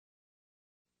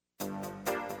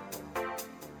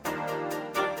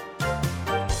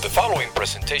following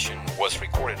presentation was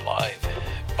recorded live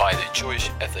by the Jewish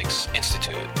Ethics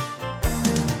Institute.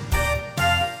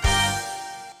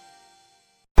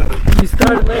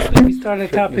 We started a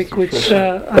topic which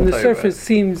on the surface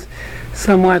seems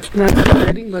somewhat not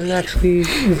exciting, but it actually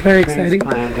is very exciting.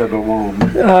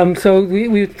 So we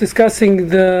were discussing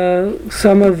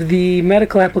some of the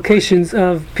medical applications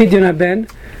of Pidyon Haben,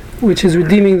 which is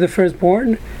redeeming the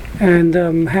firstborn,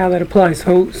 and how that applies.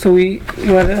 So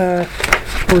what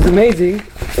was amazing,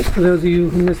 for those of you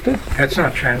who missed it. That's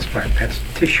not transplant, that's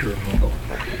tissue removal.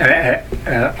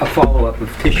 A follow-up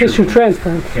of tissue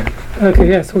transplant. Yeah. Okay,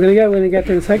 yes, we're going to get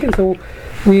there in a second. So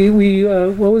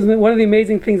one of the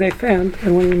amazing things I found,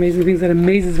 and one of the amazing things that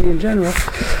amazes me in general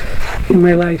in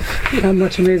my life, not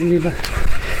much amazes me, but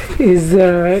is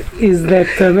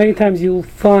that many times you'll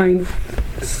find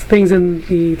things in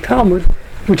the Talmud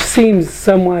which seems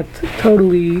somewhat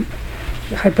totally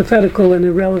hypothetical and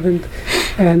irrelevant,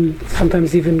 and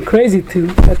sometimes even crazy too,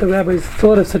 that the rabbis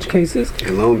thought of such cases.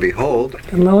 And lo and behold,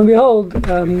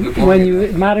 when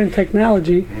you modern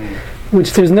technology,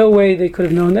 which there's no way they could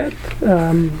have known that,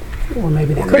 or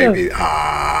maybe they could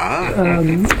have.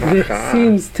 It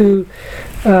seems to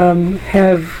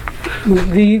have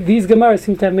these Gemaras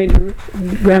seem to have major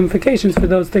ramifications for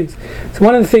those things. So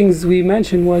one of the things we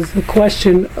mentioned was the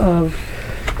question of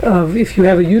if you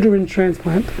have a uterine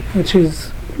transplant, which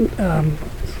is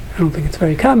I don't think it's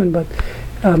very common, but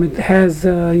it has,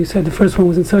 you said the first one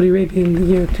was in Saudi Arabia in the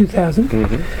year 2000.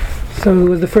 Mm-hmm. So it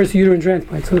was the first uterine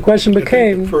transplant. So the question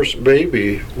became... the first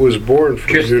baby was born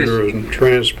from uterine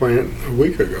transplant a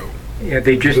week ago. Yeah,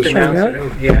 they just announced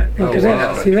it. Yeah. Look at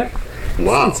that. See that?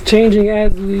 Wow. It's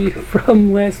changing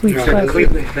from last week's class.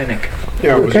 Cleveland Clinic.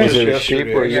 Yeah, it was Okay. just Is it a yesterday.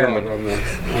 sheep or human?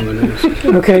 On the news.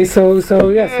 Okay, so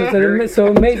yes, so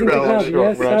amazing technology.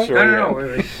 Yes, No,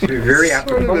 it's very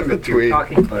apropos what you're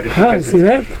talking about. See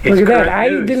that? Look at that. I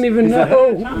didn't even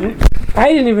know. I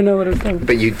didn't even know what it was talking about.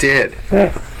 But you did.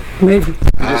 Yes, maybe.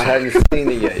 You just hadn't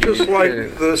seen it yet. Just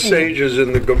like the sages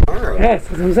in the Gemara. Yes,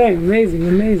 that's what I'm saying.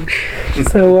 Amazing.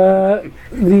 So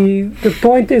the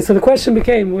point is, so the question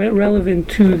became relevant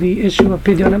to the issue of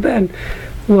Pidyon Haben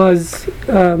was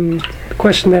the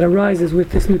question that arises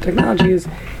with this new technology is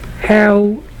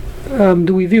how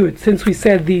do we view it? Since we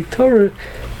said the Torah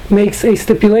makes a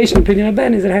stipulation of Pidyon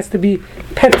Haben is it has to be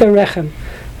Peta Rechem,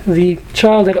 the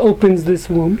child that opens this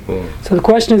womb. So the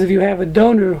question is, if you have a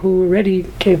donor who already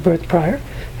gave birth prior,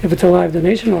 if it's a live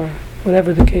donation or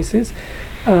whatever the case is,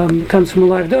 comes from a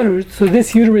live donor, so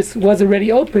this uterus was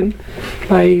already open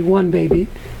by one baby.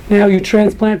 Now you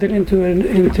transplant it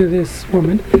into this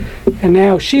woman, and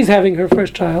now she's having her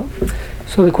first child.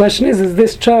 So the question is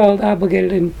this child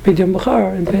obligated in Pidyon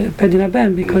Bechar, in Pidyon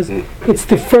Haben, because it's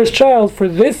the first child for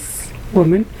this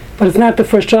woman, but it's not the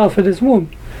first child for this womb.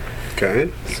 Okay.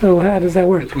 So how does that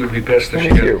work? It would be best if she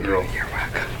got a girl.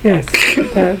 Yes,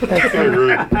 that's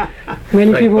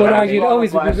many people would argue it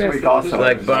always would be best. It's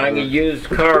like buying a used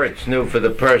car. It's new for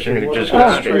the person who just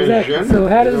Ah, got it. exactly. So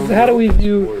how do we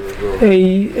view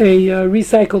a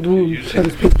recycled womb, so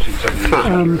to speak?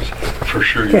 For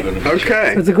sure you're going to miss it.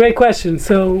 Okay. It's a great question.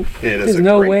 So It is there's a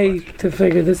no great way to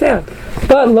figure this out.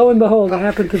 But lo and behold, I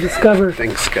happened to discover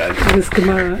Thanks, Scott. this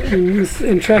Gemara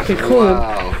in Tractate Chulin.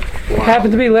 Wow. It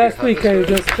happened to be last week. I was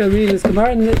just reading this Gemara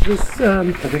and this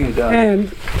and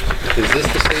Is this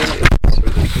the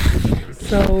same?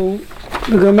 so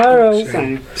the Gemara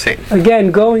Same.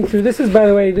 again going through. This is, by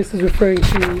the way, this is referring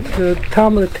to the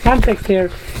Talmud. The context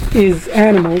here is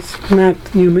animals, not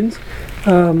humans.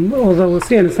 Although we'll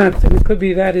see, and it's not. It could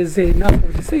be that is enough of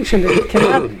a distinction that it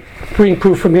cannot bring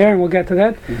proof from here, and we'll get to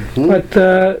that. But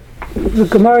the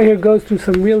Gemara here goes through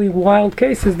some really wild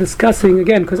cases, discussing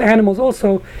again because animals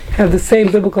also have the same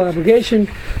biblical obligation.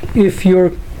 If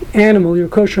your animal, your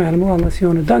kosher animal, unless you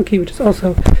own a donkey, which is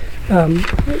also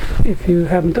if you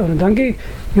happen to own a donkey,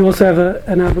 you also have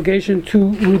an obligation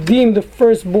to redeem the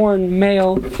firstborn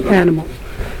male animal.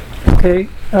 Okay,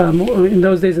 in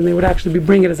those days, and they would actually be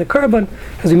bringing it as a korban.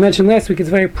 As we mentioned last week, it's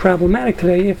very problematic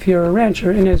today if you're a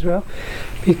rancher in Israel,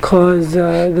 because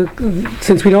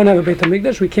since we don't have a Beit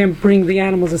HaMikdash, we can't bring the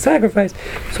animals as sacrifice.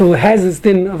 So it has this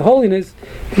din of holiness,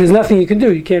 and there's nothing you can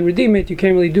do. You can't redeem it. You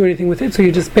can't really do anything with it. So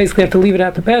you just basically have to leave it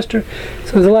out to pasture.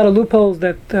 So there's a lot of loopholes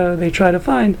that they try to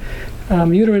find.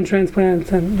 Uterine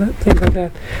transplants and things like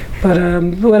that, but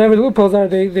whatever the loopholes are,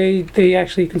 they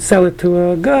actually can sell it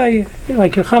to a guy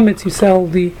like your chametz. You sell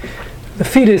the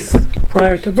fetus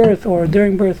prior to birth or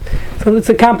during birth. So it's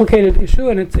a complicated issue,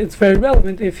 and it's very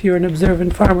relevant if you're an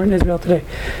observant farmer in Israel today.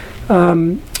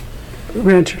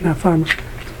 Rancher, not farmer.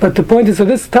 But the point is, so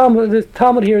this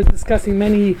Talmud here is discussing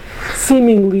many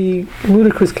seemingly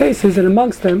ludicrous cases, and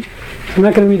amongst them, I'm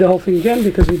not going to read the whole thing again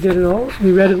because we did it all.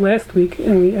 We read it last week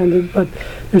and we ended, but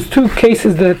there's two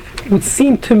cases that would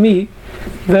seem to me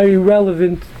very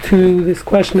relevant to this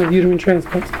question of uterine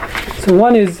transplants. So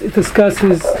one is, it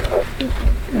discusses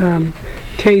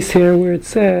case here where it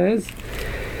says,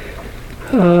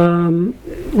 one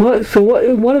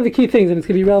of the key things, and it's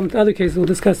going to be relevant to other cases we'll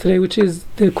discuss today, which is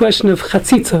the question of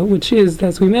chatzitza, which is,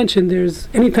 as we mentioned,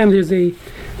 anytime there's I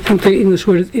think the English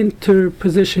word is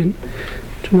interposition,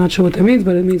 which I'm not sure what that means,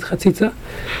 but it means chatzitza.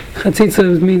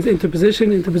 Chatzitza means interposition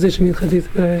means chatzitza,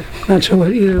 but I'm not sure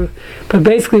what either. But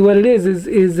basically what it is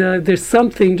there's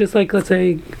something, just like, let's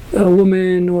say, a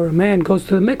woman or a man goes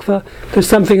to the mikvah, there's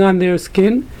something on their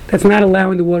skin that's not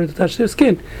allowing the water to touch their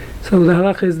skin. So the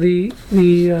halakha is the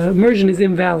immersion is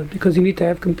invalid because you need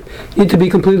to be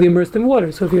completely immersed in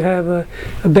water. So if you have a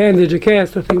bandage, a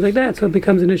cast, or things like that, so it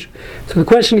becomes an issue. So the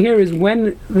question here is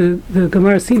when the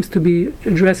Gemara seems to be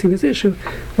addressing this issue,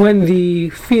 when the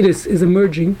fetus is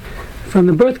emerging from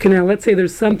the birth canal. Let's say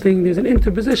there's an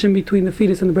interposition between the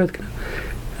fetus and the birth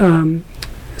canal.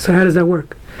 So how does that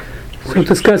work? So it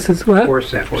discusses what?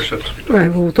 Forceps. Right,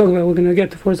 well, we're going to get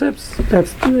to forceps.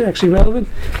 That's actually relevant,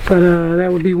 but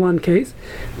that would be one case.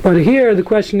 But here the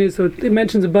question is, so it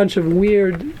mentions a bunch of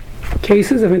weird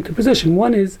cases of interposition.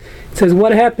 One is, it says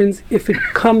what happens if it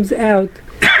comes out,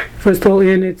 first of all,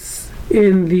 it's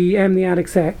in the amniotic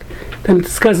sac. Then it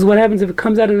discusses what happens if it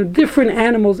comes out in a different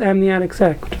animal's amniotic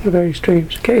sac, which is a very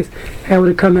strange case. How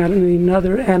would it come out in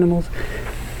another animal's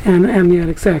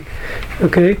amniotic sac?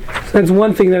 Okay, so that's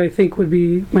one thing that I think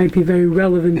might be very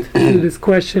relevant to this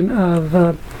question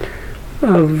of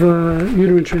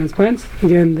uterine transplants.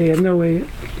 Again, they had no way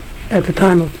at the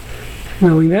time of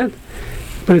knowing that,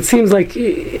 but it seems like,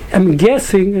 I'm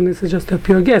guessing, and this is just a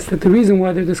pure guess, that the reason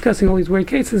why they're discussing all these weird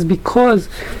cases is because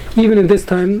even at this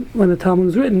time, when the Talmud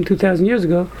was written 2,000 years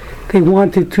ago, they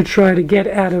wanted to try to get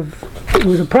out of, it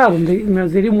was a problem. They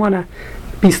didn't want to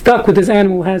be stuck with this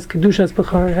animal who has kedushas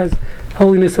bechar, has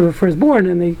holiness of a firstborn,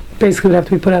 and they basically would have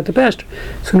to be put out to pasture.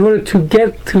 So in order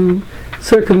to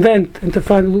circumvent and to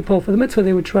find a loophole for the mitzvah,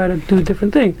 they would try to do a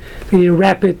different thing. They need to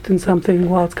wrap it in something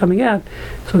while it's coming out.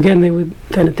 So again,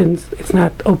 it's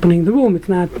not opening the womb, it's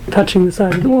not touching the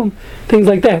side of the womb, things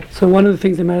like that. So one of the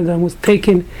things they might have done was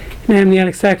taken an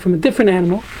amniotic sac from a different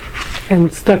animal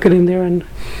and stuck it in there and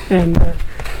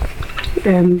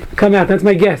come out. That's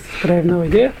my guess, but I have no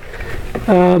idea.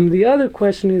 The other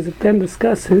question is, it then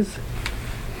discusses,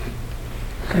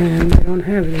 and I don't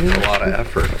have it here. A lot of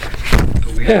effort.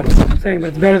 Yeah, I'm saying, but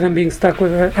it's better than being stuck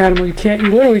with an animal. You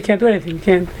literally can't do anything.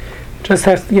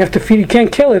 You have to feed. You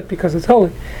can't kill it because it's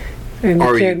holy. And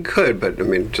you could, but I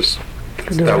mean, just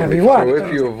do whatever you want. So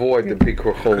if you avoid the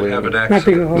Bikur Cholim, have an Not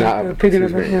accident. picking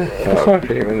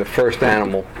in the first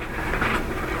animal,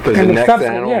 does and the next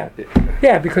animal?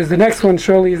 Yeah, because the next one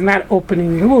surely is not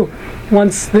opening the womb.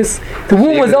 Once the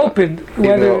womb was opened,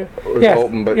 whether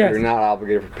open, but you're not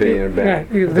obligated for paying it back.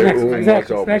 Right, the next one,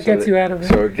 exactly. So that gets you out of it.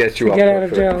 So it gets you out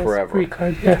of jail forever. Free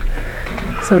card,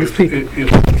 so to speak. If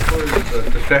the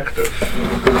defective,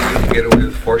 you can get away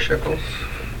with 4 shekels.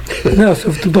 No, so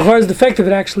if the Bahar is defective,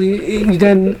 it actually,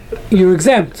 then you're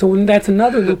exempt. So when that's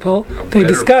another loophole they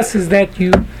discuss is that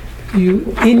you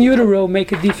in utero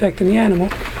make a defect in the animal,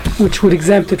 which would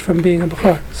exempt it from being a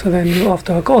Bahar. So then you're off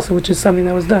the hook also, which is something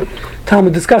that was done.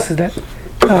 Talmud discusses that.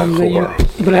 But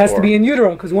it has to be in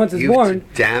utero, because once it's born,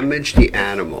 damage the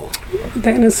animal.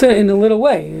 Then in a little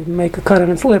way, you make a cut on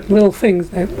its lip, little things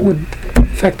that would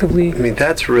effectively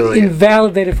that's really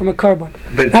invalidate it from a carbon,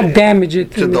 but not damage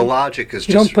it. So the logic is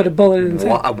you don't put a bullet in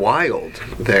wild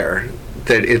there.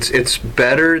 That it's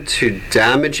better to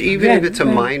damage, even if it's a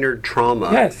minor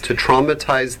trauma, to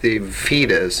traumatize the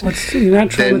fetus. You're not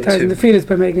traumatizing the fetus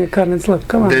by making a cut on its lip.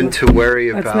 Come on. Then to worry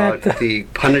about the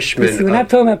punishment we're not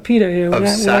talking about PETA here. of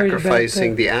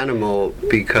sacrificing the animal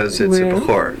because it's a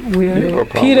bechor.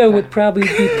 PETA would probably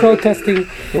be protesting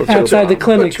outside the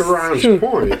clinics. But to Ron's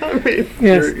point,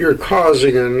 you're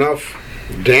causing enough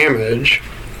damage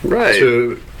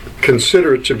to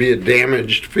consider it to be a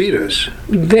damaged fetus.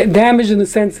 Damage in the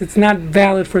sense it's not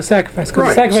valid for sacrifice, because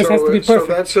the sacrifice has to be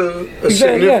perfect. So that's a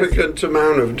significant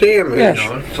amount of damage. Yes.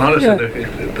 No, it's not a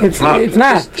significant. It's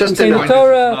not. Just in the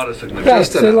Torah. Not a significant.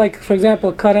 So, like for example,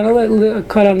 a cut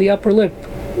on the upper lip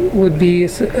would be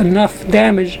enough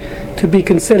damage to be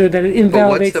considered that it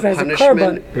invalidates it as a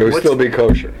carbon. It would still be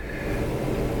kosher.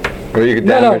 Or you could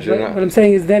damage it. What I'm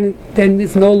saying is then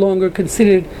it's no longer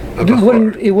considered.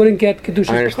 It wouldn't get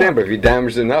kedusha. I understand, but if you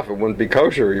damaged enough, it wouldn't be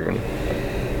kosher even.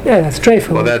 Yeah, that's treifa.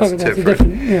 Well, that's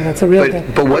different. That's a real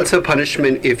thing. But what's the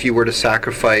punishment if you were to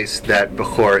sacrifice that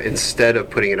bechor instead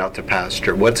of putting it out to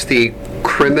pasture? What's the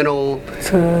criminal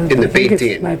in the Beit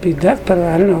Din? It might be death, but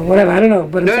I don't know. Whatever, I don't know.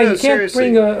 But you can't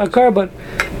bring a korban.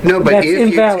 No, but that's if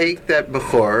invalid. You take that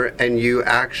bechor and you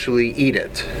actually eat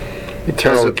it.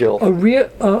 Eternal guilt. A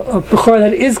bechor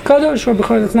that is kadosh or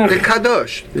bechor that's not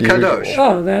kadosh. Kadosh.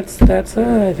 Oh, that's.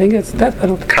 I think it's death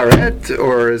penalty. Karet,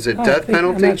 or is it death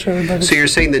penalty? I'm not sure, so you're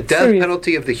saying the death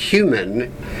penalty of the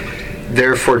human,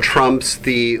 therefore trumps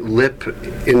the lip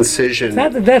incision. It's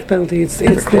not the death penalty. It's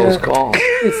a close call.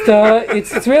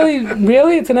 It's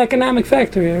really it's an economic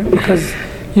factor here because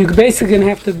you're basically going to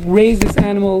have to raise this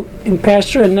animal in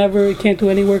pasture and it can't do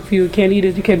any work for you. You can't eat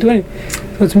it. You can't do anything.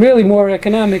 So it's really more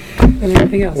economic than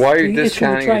anything else. Why are you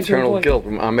discounting eternal guilt?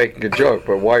 I'm making a joke,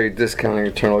 but why are you discounting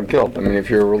eternal guilt? I mean, if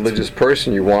you're a religious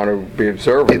person, you want to be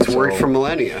observant. It's worked for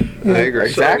millennia. I agree.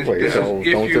 Exactly. So if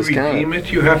don't you discount redeem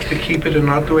it, you have to keep it and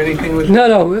not do anything with it?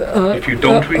 No. If you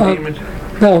don't redeem it?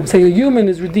 No, I'm saying a human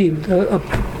is redeemed.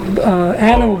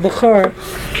 Animal bechor.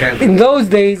 In those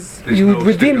days, you would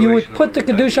redeem. You would put the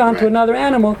kedusha onto another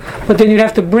animal, but then you'd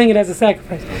have to bring it as a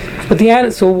sacrifice. But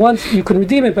so once you can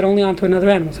redeem it, but only onto another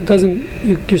animal. So it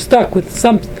doesn't. You're stuck with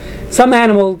some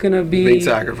animal going to be being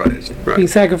sacrificed. Right. Being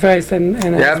sacrificed and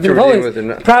you have to redeem with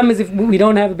the problem is if we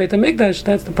don't have a Beit HaMikdash,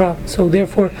 that's the problem. So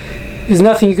therefore, there's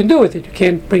nothing you can do with it. You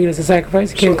can't bring it as a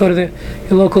sacrifice. You can't go to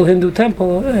your local Hindu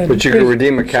temple. But you can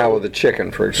redeem a cow with a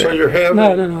chicken, for example. So you're having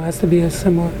no. It has to be a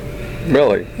similar.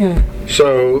 Really? Yeah.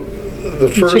 So the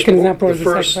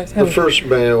first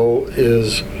male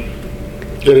is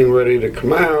getting ready to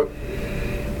come out.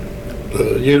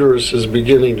 The uterus is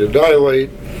beginning to dilate.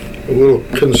 A little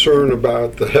concern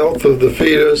about the health of the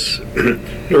fetus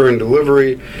during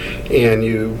delivery, and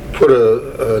you put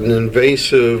an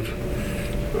invasive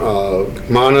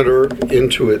monitor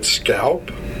into its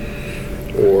scalp,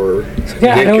 or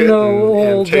I don't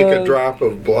know, and take a drop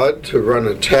of blood to run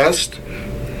a test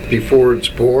before it's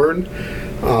born.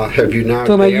 Have you not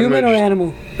damaged? A human or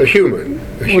animal? A human.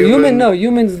 Human, no.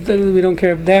 Humans, we don't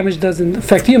care. Damage doesn't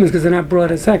affect humans because they're not brought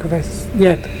as sacrifices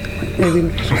yet.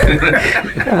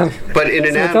 But in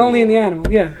an animal. It's only in the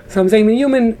animal, yeah. So I'm saying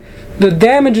the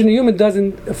damage in the human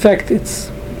doesn't affect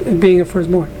its being a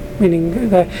firstborn. Meaning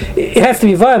that it has to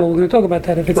be viable. We're going to talk about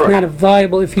that. If it's not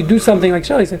viable, if you do something like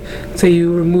Shelley said, say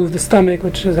you remove the stomach,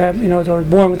 which is or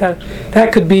born without,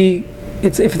 that could be.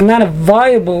 If it's not a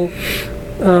viable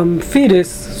fetus,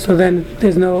 so then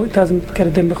it doesn't get a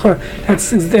din bechor.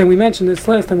 And we mentioned this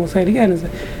last time. We'll say it again. Is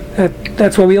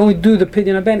that's why we only do the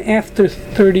pidyon haben after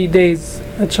 30 days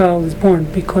a child is born,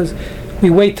 because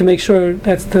we wait to make sure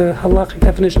that's the halachic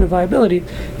definition of viability.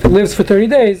 If it lives for 30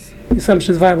 days, the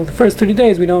assumption is viable. The first 30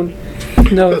 days, we don't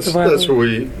know it's viable. That's what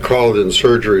we call in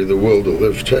surgery the will to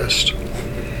live test.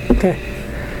 Okay.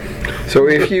 So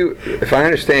if I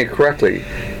understand correctly,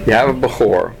 you have a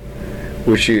bechor,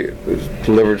 which is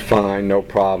delivered fine, no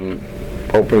problem,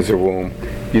 opens the womb.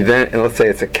 You then, and let's say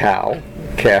it's a cow,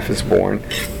 calf is born.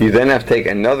 You then have to take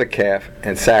another calf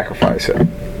and sacrifice it.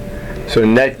 So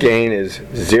net gain is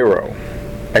zero,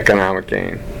 economic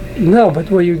gain. No, but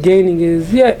what you're gaining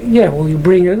is well, you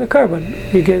bring in the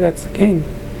korban, you get that's the gain.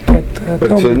 But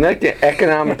so the net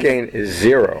economic gain is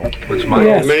zero.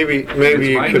 Yes. Maybe you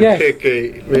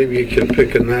can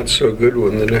pick a not so good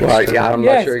one the next time. Yeah, I'm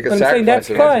not sure you can sacrifice saying that's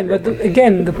fine, but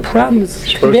again, the problem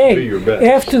is today,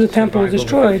 after the temple was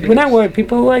destroyed, we're not worried.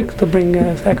 People like to bring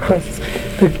sacrifices.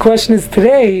 The question is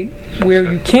today, where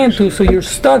you can't do, so you're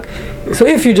stuck. So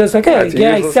if you're just I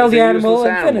sell the animal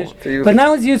and finish. But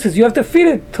now it's useless. You have to feed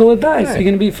it till it dies. So you're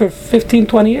going to be for 15,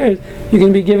 20 years, you're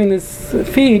going to be giving this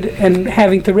feed and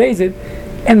having to raise it,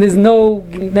 and there's no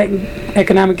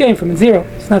economic gain from it. Zero.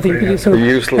 It's nothing you can do. So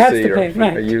that's the pain.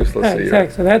 Right. A useless eater.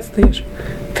 Exactly. So that's the issue.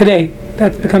 Today,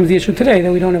 that becomes the issue today,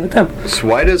 that we don't have a temple. So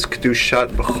why does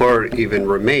Kedushat Bechor even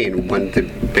remain when the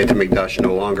Beit HaMikdash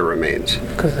no longer remains?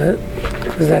 Because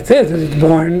that's it. It's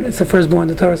born. It's the firstborn.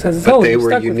 The Torah says it's holy. But they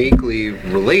were uniquely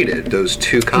related, those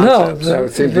two concepts. No,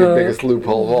 it seems to be the biggest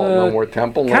loophole of all. No more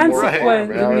temple, no more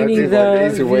meaning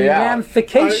the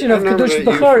ramification of Kedushat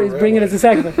Bechor is bringing it as a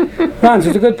sacrifice. Ron, so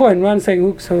it's a good point. Ron's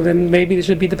saying, so then maybe it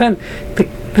should be dependent.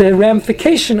 The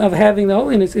ramification of having the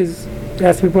holiness has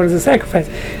to be brought as a sacrifice.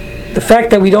 The fact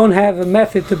that we don't have a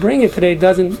method to bring it today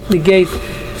doesn't negate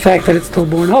the fact that it's still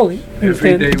born holy.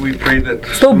 Every day we pray that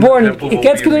still born. It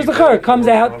gets Kedushat Bechor. It comes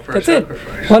out. That's it.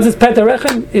 Once it's Pet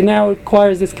HaRechem, it now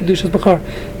acquires this Kedushat Bechor.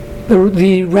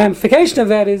 The ramification of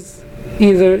that is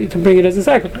either you can bring it as a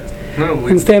sacrifice.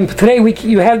 Instead, today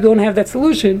don't have that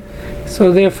solution,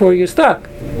 so therefore you're stuck.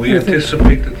 we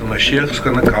anticipate that the Mashiach is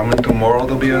going to come, and tomorrow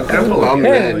there'll be a temple.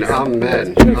 Amen.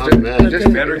 Amen.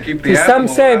 Just better keep the some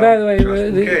say, by the way,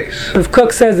 if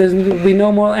Cook says there will be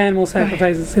no more animal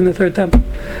sacrifices in the third temple.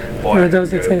 Boy, or those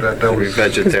that say that was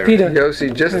vegetarian.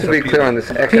 Yossi, just to be clear on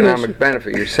this economic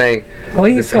benefit, you're saying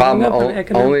the problem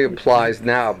only applies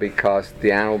now because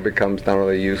the animal becomes not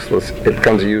only useless, it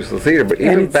becomes a useless eater, but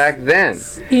even back then,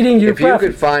 if you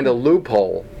could find a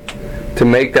loophole to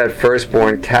make that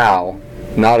firstborn cow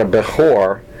not a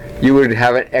bechor, you would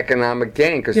have an economic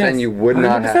gain because then you would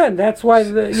not have. That's why.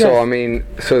 So I mean,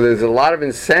 so there's a lot of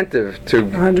incentive to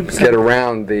 100%. Get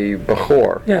around the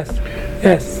bechor. Yes,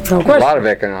 no question. A lot of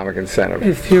economic incentive.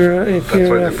 If you're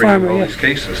a farmer, all these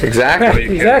cases. Exactly.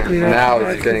 Exactly. Now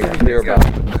it's getting clear about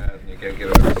it. You can't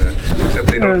get over that, except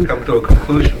they don't come to a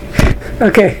conclusion.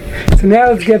 Okay, so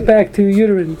now let's get back to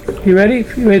uterine. You ready?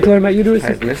 You ready to learn about uterus?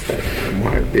 I missed that.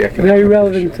 Very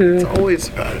relevant to. It's always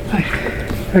about it.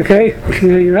 Okay,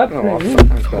 you're up.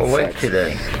 Awake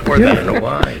today. I don't know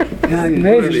why.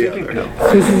 Amazing.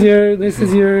 This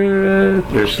is your.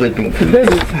 You're sleeping.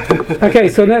 Business. Okay,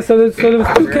 so there was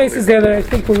two cases there that I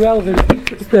think were relevant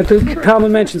that the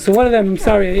Talmud mentioned. So one of them, I'm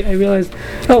sorry, I realized.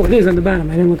 Oh, it is on the bottom.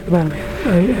 I didn't look at the bottom. I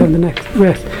have the next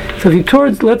rest. So if you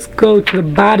let's go to the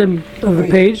bottom of the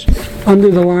page,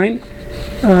 under the line.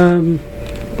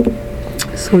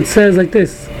 So it says like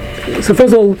this. So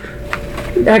first of all,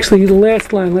 actually the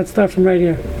last line, let's start from right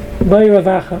here.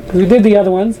 Because we did the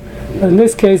other ones, but in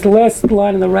this case, the last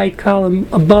line in the right column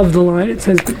above the line, it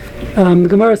says, the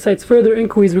Gemara cites further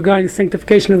inquiries regarding the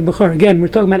sanctification of the Bechor. Again, we're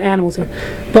talking about animals here.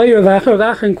 Rav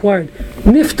Acha inquired,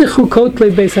 Niftechu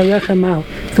kotle beis harechem ma'al.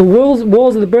 The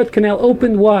walls of the birth canal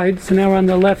opened wide, so now we're on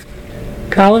the left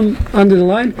column under the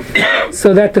line,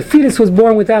 so that the fetus was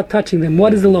born without touching them.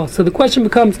 What is the law? So the question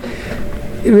becomes,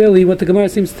 really what the Gemara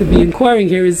seems to be inquiring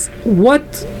here is,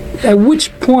 at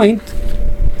which point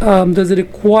does it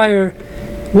acquire,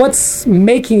 what's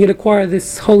making it acquire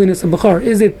this holiness of Bechor?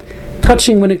 Is it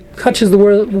touching when it touches the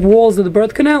walls of the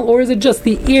birth canal, or is it just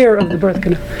the air of the birth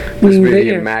canal? Must be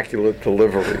the immaculate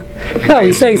delivery. No,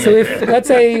 he's saying, so if, let's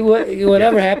say,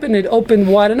 whatever happened, it opened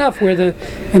wide enough where the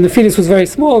fetus was very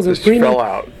small, so it fell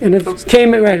out. And it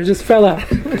just fell out.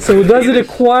 So does it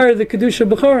acquire the Kedusha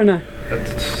Bechor or not?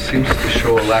 That seems to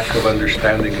show a lack of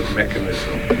understanding of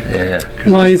mechanism. Yeah.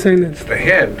 Why are you saying that? It's the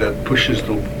head that pushes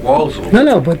the walls over.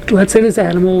 No, but let's say this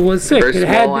animal was sick. Very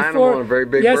small animal and a very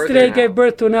big yesterday it gave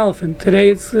birth to an elephant. Today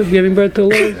it's giving birth to a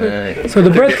little. So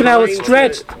the birth canal is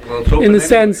stretched in the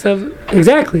sense of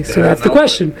exactly. So that's the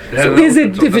question. So is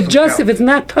it if it's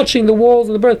not touching the walls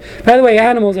of the birth? By the way,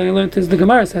 animals. I learned this. The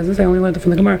Gemara says this. I only learned it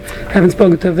from the Gemara. I haven't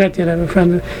spoken to that yet. I have a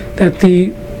friend that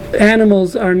the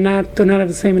animals do not have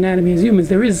the same anatomy as humans.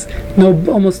 There is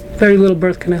almost very little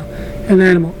birth canal in an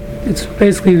animal. It's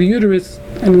basically the uterus,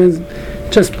 and then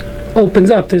just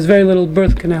opens up. There's very little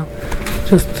birth canal.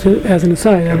 Just as an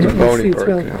aside, I thought so, you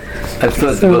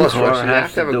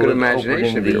have to have a good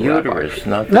imagination of the uterus,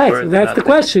 not the right. So that's the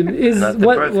question. Is not the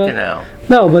birth canal?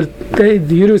 No, but the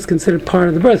uterus is considered part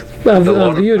of the birth of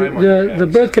the uterus. The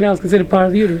birth canal is considered part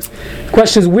of the uterus. The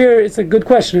question is where. It's a good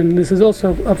question, and this is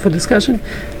also up for discussion,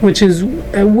 which is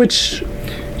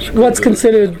what's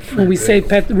considered when we say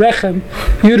pet rechem,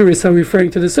 uterus, are we referring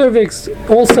to the cervix,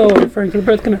 also referring to the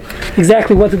birth canal?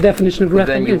 Exactly what the definition of rechem is.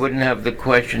 Then you wouldn't have the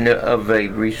question of a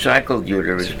recycled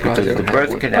uterus because the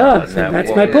birth canal. So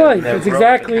that's my point. That's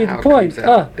exactly the point.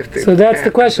 So that's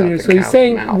the question here. So he's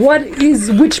saying,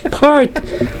 which part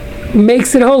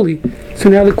makes it holy? So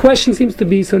now the question seems to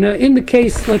be, so now in the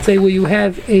case, let's say where you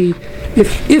have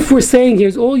if we're saying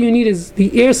here's all you need is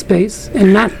the airspace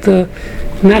and not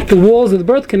the walls of the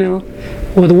birth canal,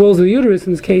 or the walls of the uterus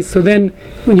in this case, so then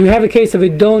when you have a case of a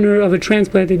donor of a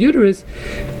transplanted uterus,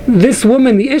 this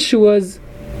woman, the issue was,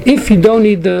 if you don't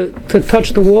need to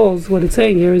touch the walls, what it's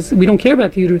saying here is we don't care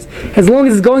about the uterus. As long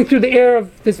as it's going through the air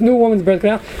of this new woman's birth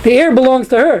canal, the air belongs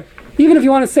to her. Even if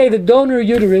you want to say the donor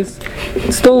uterus,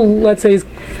 still, let's say,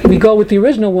 we go with the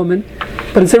original woman,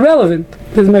 but it's irrelevant.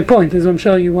 This is my point. This is what I'm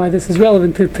showing you why this is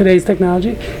relevant to today's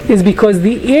technology, is because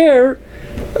the air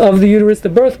of the uterus, the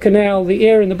birth canal, the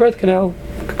air in the birth canal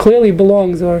clearly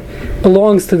belongs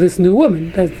to this new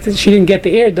woman. That she didn't get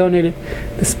the air donated,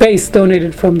 the space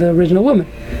donated from the original woman.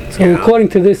 So according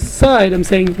to this side, I'm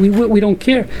saying we don't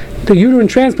care. The uterine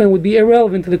transplant would be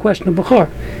irrelevant to the question of Bechor.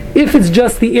 If it's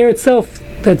just the air itself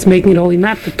that's making it holy,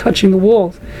 not the touching the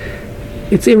walls,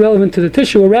 it's irrelevant to the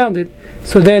tissue around it.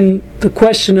 So then the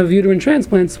question of uterine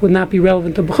transplants would not be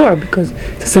relevant to Bechor, because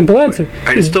it's a simple answer.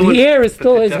 The air is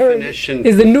still is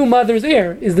the new mother's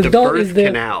air. The birth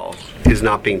canal is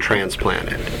not being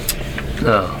transplanted.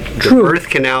 No. True. The birth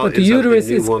canal but the is uterus of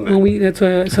the new is woman. when we. That's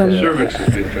why some. Cervix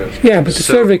is the intestine. Yeah, but the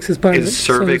cervix is part of it. Is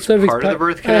cervix So the part of the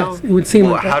birth canal? Yes, it would seem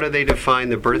well, like that. how do they define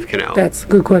the birth canal? That's a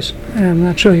good question. I'm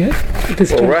not sure yet.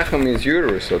 Well, rechem means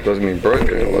uterus, so it doesn't mean birth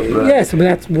canal, does it? Yes, but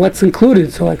that's what's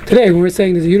included. So, like today, when we're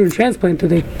saying there's a uterine transplant,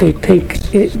 they take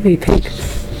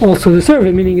also the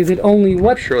cervix. Meaning, is it only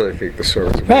what? I'm sure they think the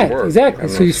cervix. Right, exactly.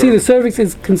 So you see, the cervix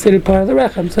is considered part of the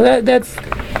rechem. So that's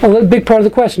a big part of the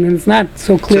question, and it's not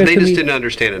so clear. So they to just me didn't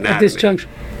understand anatomy at this junction.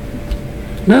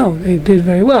 No, they did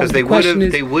very well. Because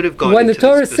they would have gone when into the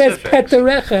Torah specifics. says pet the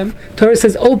rechem, Torah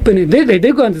says open it. They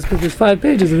did go into specifics. There's 5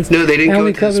 pages of this. No, they didn't go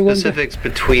into the covered one specifics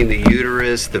between the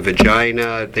uterus, the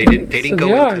vagina. They didn't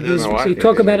go into those. So you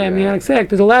talk about amniotic sac.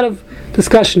 There's a lot of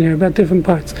discussion here about different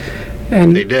parts.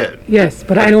 And they did. Yes,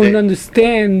 but I don't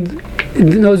understand.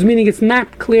 Those meaning it's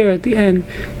not clear at the end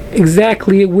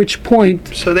exactly at which point.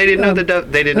 So they didn't know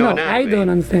they didn't know anatomy. I don't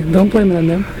understand. Don't blame it on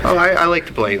them. Oh, I like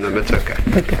to blame them. It's okay.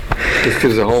 Okay. Just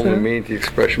gives a whole new meaning to the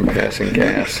expression passing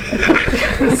gas.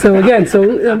 So again,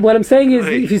 what I'm saying is,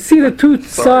 if you see the two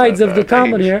sides of the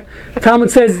Talmud here,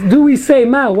 Talmud says, do we say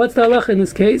ma? What's the halacha in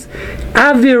this case?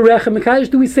 Avir rechem mekadosh.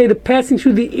 Do we say the passing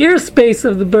through the airspace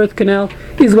of the birth canal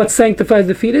is what sanctifies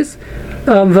the fetus?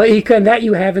 Va'ika, and that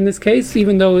you have in this case,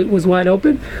 even though it was wide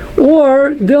open, or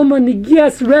dilma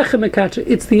nigias rechem mekadosh.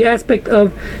 It's the aspect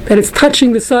of that it's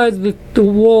touching the sides of the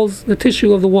walls, the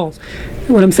tissue of the walls.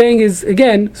 What I'm saying is,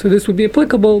 again, so this would be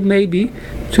applicable maybe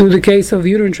to the case of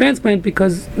uterine transplant,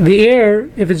 because the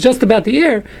air, if it's just about the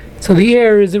air, so the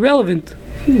air is irrelevant.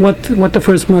 What the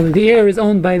first mother, the air is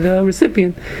owned by the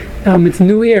recipient. It's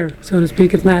new air, so to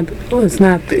speak. It's not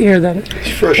the air that it's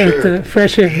fresh air.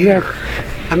 Fresh air. Yeah.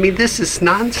 I mean, this is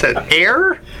nonsense.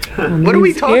 Air? What are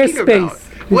we talking about?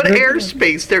 What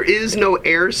airspace? There is no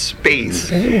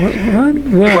airspace.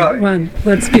 Ron,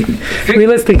 let's be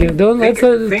realistic here. Let's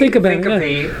think about it. Think of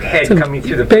the head coming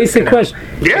through the basic question.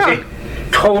 Yeah.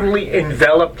 Totally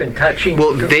enveloped and touching.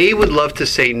 Well, they would love to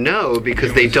say no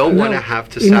because they don't want to have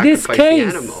to sacrifice the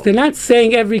animal. In this case, they're not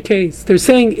saying every case. They're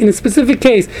saying in a specific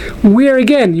case where,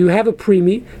 again, you have a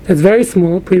preemie that's very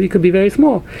small. Preemie could be very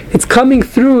small. It's coming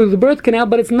through the birth canal,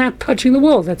 but it's not touching the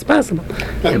walls. That's possible.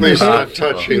 That means not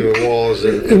touching the walls.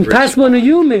 Impossible in a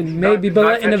human, maybe,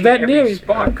 but in a veterinarian.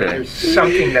 There's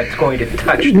something that's going to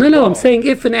touch the No, wall. I'm saying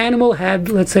if an animal had,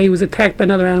 let's say, he was attacked by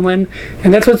another animal, and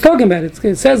that's what it's talking about.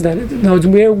 It says that.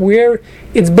 Where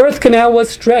its birth canal was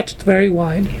stretched very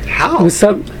wide. How?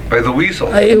 By the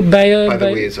weasel. By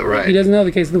the weasel, right. He doesn't know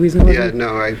the case of the weasel. Yeah,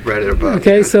 no, I read it above.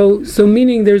 Okay, so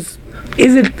meaning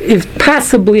if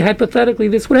possibly, hypothetically,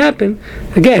 this would happen,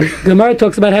 again, Gemara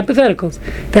talks about hypotheticals.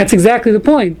 That's exactly the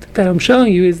point that I'm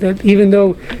showing you, is that even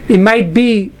though it might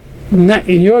be not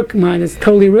in your mind it's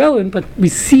totally irrelevant, but we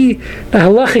see the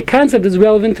halachic concept is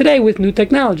relevant today with new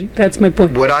technology. That's my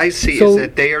point. What I see is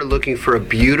that they are looking for a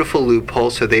beautiful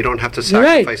loophole so they don't have to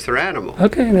sacrifice their animal.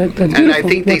 Okay, that's beautiful. And I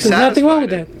think there's nothing wrong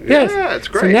with that. Yes. Yeah, it's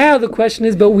great. So now the question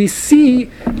is, but we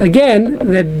see again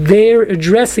that they're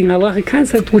addressing a halachic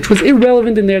concept which was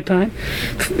irrelevant in their time.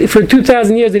 For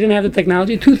 2,000 years they didn't have the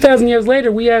technology. 2,000 years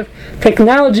later we have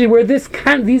technology where these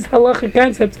halachic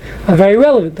concepts are very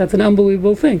relevant. That's an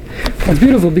unbelievable thing. That's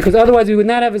beautiful, because otherwise we would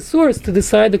not have a source to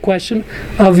decide the question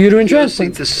of uterine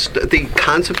transplant. The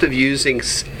concept of using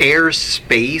air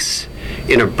space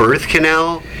in a birth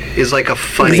canal is like a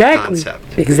funny concept.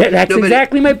 That's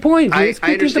exactly my point. You're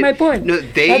speaking to my point. No,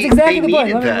 that's exactly the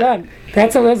point.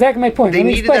 That's exactly my point. They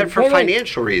needed that for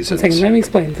financial reasons. 1 second, let me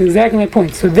explain. That's exactly my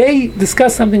point. So they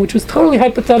discussed something which was totally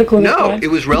hypothetical in the time.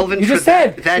 It was relevant for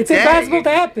that day. It's impossible to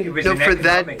happen. No, for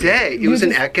that day. It was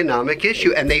an economic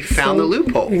issue, and they found the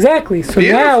loophole. Exactly. So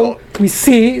now we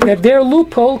see that their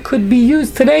loophole could be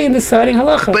used today in deciding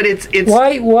halacha. But it's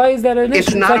why is that an issue?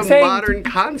 It's not a modern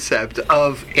concept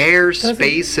of air,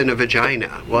 space, and a a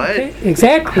what? Okay,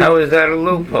 exactly. How is that a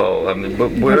loophole? I mean,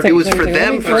 it was for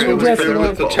them. It was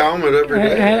with the Talmud every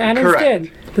day. I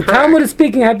understand. The Talmud is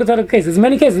speaking hypothetical cases.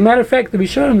 Many cases. As a matter of fact, the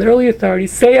Rishonim, the early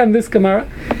authorities, say on this Gemara,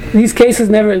 these cases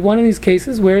never. One of these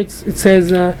cases where it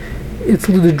says it's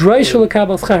the droishul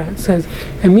kabal schar. It says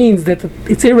it means that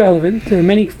it's irrelevant. There are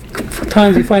many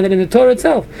times you find it in the Torah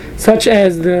itself, such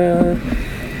as the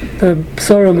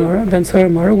Soramora, Ben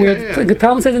Soramora, where the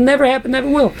Talmud says it never happened, never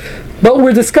will. But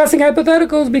we're discussing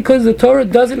hypotheticals because the Torah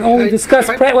doesn't only discuss.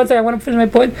 One second, I want to finish my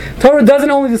point. Torah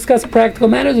doesn't only discuss practical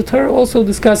matters. The Torah also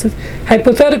discusses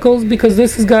hypotheticals because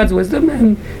this is God's wisdom,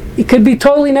 and it could be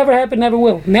totally never happened, never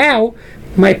will. Now,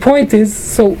 my point is,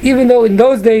 so even though in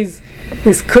those days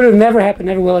this could have never happened,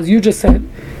 never will, as you just said,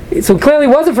 So clearly it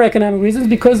wasn't for economic reasons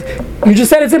because you just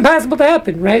said it's impossible to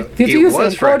happen, right? It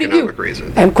was for economic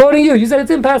reasons. I'm quoting you. You said it's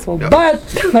impossible. Yep.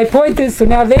 But my point is, so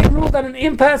now they ruled on an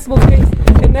impossible case.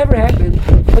 It never happened.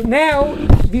 But now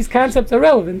these concepts are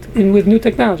relevant with new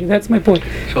technology. That's my point.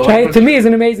 So to me, is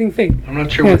an amazing thing. I'm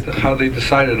not sure how they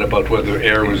decided about whether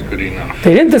air was good enough.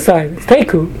 They didn't decide. It's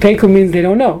teiku. Teiku means they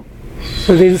don't know.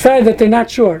 So they decided that they're not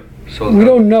sure. So we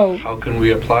don't know. How can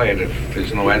we apply it if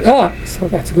there's no answer? So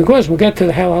that's a good question. We'll get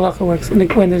to how halacha works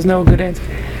when there's no good answer.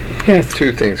 Yes.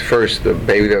 Two things. First, the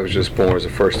baby that was just born was the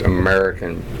first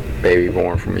American baby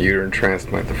born from a uterine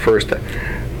transplant. The first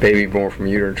baby born from a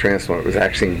uterine transplant was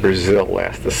actually in Brazil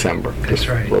last December. That's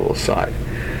right. A little aside.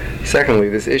 Secondly,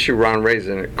 this issue Ron raised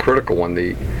is a critical one.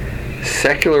 The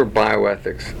secular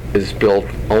bioethics is built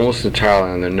almost entirely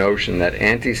on the notion that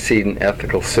antecedent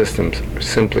ethical systems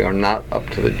simply are not up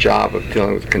to the job of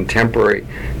dealing with contemporary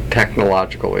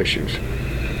technological issues.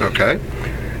 Okay.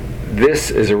 This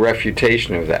is a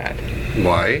refutation of that.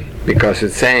 Why? Because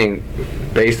it's saying,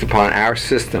 based upon our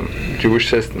system, Jewish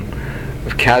system,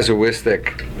 of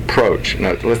casuistic approach.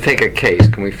 Now, let's take a case.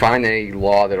 Can we find any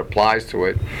law that applies to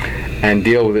it and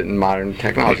deal with it in modern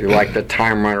technology, like the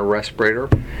Time Runner respirator?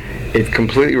 It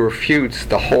completely refutes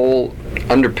the whole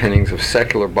underpinnings of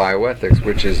secular bioethics,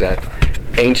 which is that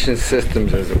ancient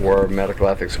systems, as it were, of medical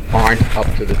ethics, aren't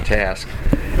up to the task.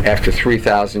 After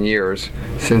 3,000 years,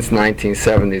 since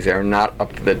 1970s, they are not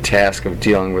up to the task of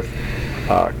dealing with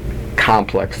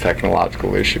complex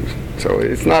technological issues. So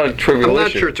it's not a trivial issue. I'm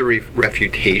not sure it's a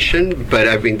refutation, but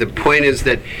I mean the point is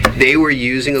that they were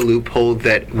using a loophole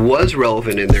that was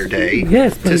relevant in their day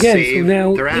to save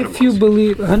their animals. If you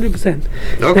believe 100%.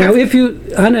 Okay.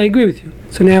 Now, I agree with you.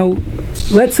 So now,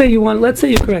 let's say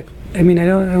you're correct. I mean, I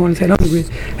don't want to say I don't agree.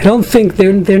 I don't think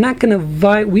they're not going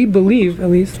to we believe, at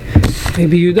least,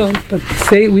 maybe you don't, but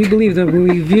we believe that when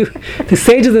we view the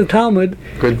sages of the Talmud,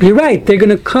 you're right, they're going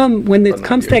to come, when it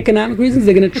comes to economic reasons,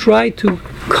 they're going to try to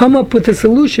come up with a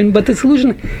solution, but the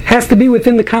solution has to be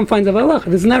within the confines of halacha.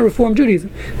 This is not Reform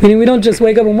Judaism. Meaning we don't just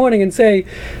wake up in the morning and say,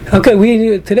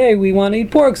 okay, today we want to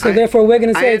eat pork, so therefore we're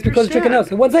going to say it's because of chicken.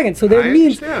 So 1 second. So there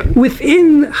means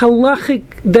within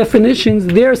halachic definitions,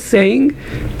 they're saying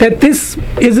that this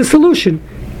is a solution.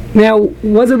 Now,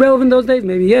 was it relevant those days?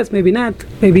 Maybe yes, maybe not.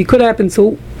 Maybe it could happen.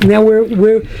 So now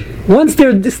we're once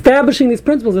they're establishing these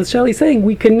principles, as Shelley's saying,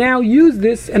 we can now use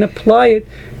this and apply it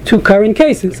to current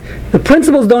cases. The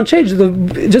principles don't change.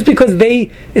 Just because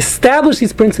they established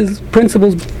these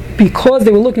principles because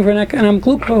they were looking for an economic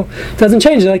loophole doesn't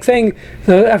change. Like saying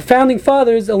the founding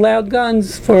fathers allowed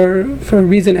guns for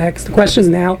reason X. The question is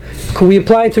now, can we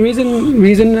apply it to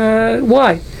reason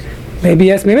Y? Maybe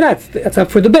yes, maybe not. That's up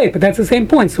for debate, but that's the same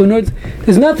point. So in other words,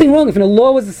 there's nothing wrong. If a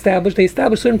law was established, they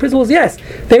established certain principles. Yes,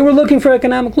 they were looking for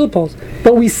economic loopholes.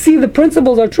 But we see the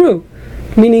principles are true.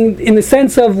 Meaning in the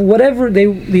sense of whatever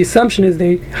the assumption is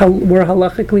they were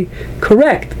halachically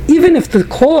correct. Even if the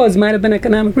cause might have been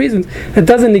economic reasons, that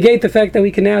doesn't negate the fact that we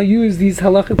can now use these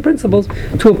halachic principles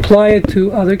to apply it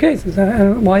to other cases.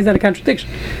 Why is that a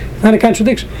contradiction? It's not a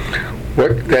contradiction.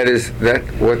 What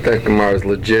that Gemara is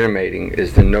legitimating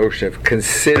is the notion of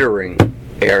considering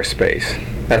airspace.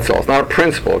 That's all. It's not a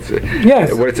principle.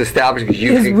 What it's establishing is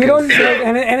you can consider.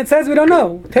 And it says we don't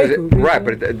know. Right,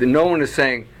 but no one is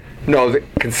saying, no,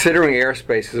 considering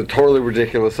airspace is a totally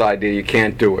ridiculous idea. You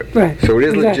can't do it. Right. So it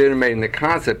is legitimating the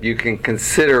concept. You can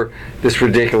consider this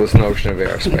ridiculous notion of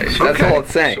airspace. That's all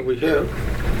it's saying.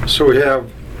 So we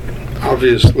have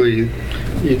obviously,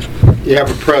 you have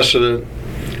a precedent.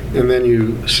 And then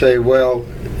you say, well,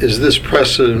 is this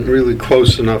precedent really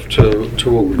close enough to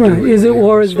what we're doing? Is it,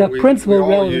 or is the principle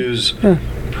relevant? We all use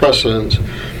precedents.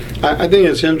 I think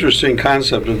it's an interesting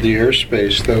concept of the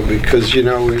airspace, though, because, in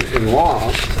law,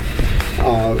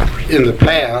 in the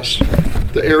past,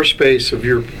 the airspace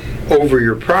over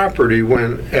your property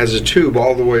went as a tube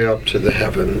all the way up to the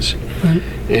heavens. Right.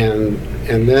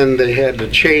 And then they had to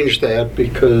change that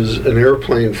because an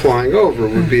airplane flying over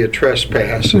would be a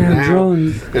trespass.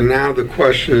 And now the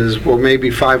question is, well, maybe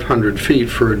 500 feet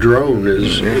for a drone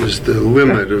is the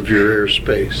limit of your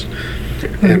airspace.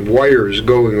 And wires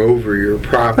going over your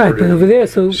property. Right, but over there,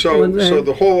 so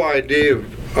the whole idea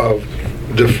of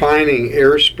defining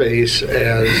airspace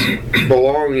as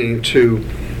belonging to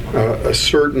a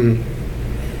certain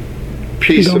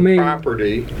piece of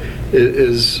property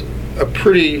is a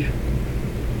pretty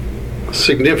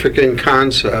significant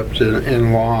concept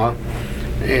in law,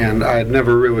 and I had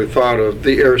never really thought of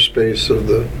the airspace of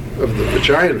the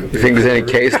vagina. You think there's any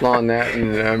case law on that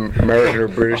in American or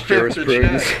British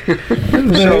jurisprudence?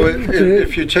 So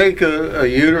if you take a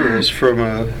uterus from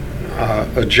a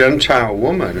a Gentile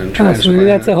woman and so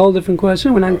that's a whole different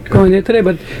question. We're not going there today,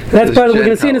 but that's part of what we're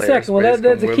going to see in a second. Well,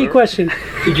 that's a key question.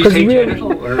 Did you say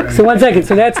genital? So 1 second.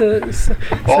 So that's a.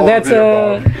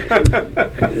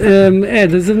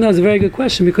 Ed, it's a very good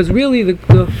question, because really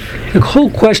the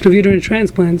whole question of uterine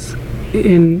transplants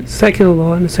in secular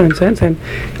law, in a certain sense, and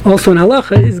also in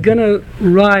halacha, is going to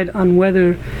ride on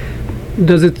whether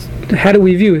how do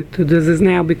we view it? Does this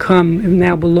now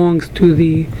belongs to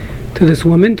this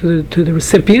woman, to the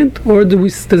recipient, or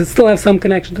does it still have some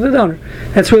connection to the donor?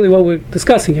 That's really what we're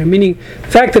discussing here. Meaning, the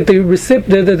fact that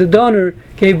the donor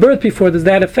gave birth before, does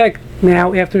that affect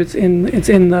now after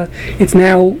it's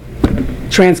now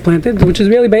transplanted, which is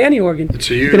really by any organ? It's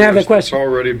a uterus that's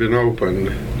already been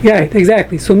opened. Yeah,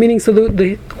 exactly. So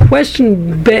the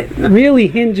question really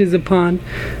hinges upon,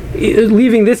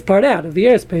 leaving this part out of the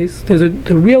airspace. There's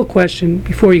the real question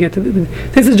before you get to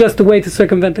this is just a way to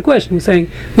circumvent the question. We're saying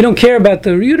we don't care about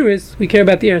the uterus, we care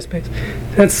about the airspace.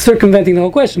 That's circumventing the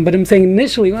whole question. But I'm saying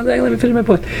initially, let me finish my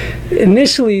point.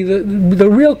 Initially, the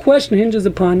real question hinges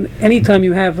upon anytime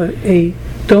you have a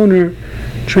donor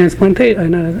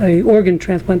transplantation, an organ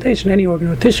transplantation, any organ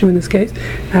or tissue in this case,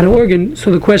 not an organ. So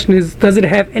the question is, does it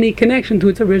have any connection to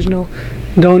its original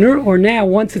donor, or now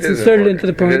once it's inserted into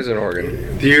the part? It is an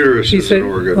organ. The uterus is an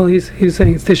organ. Well, he's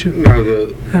saying it's tissue. No, I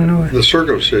don't know. The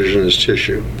circumcision is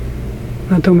tissue. I'm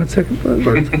not talking about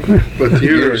circumcision. But the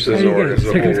uterus is an organ.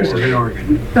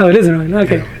 Oh, it is an organ.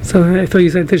 Okay. Yeah. So I thought you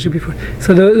said tissue before.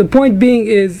 So the point being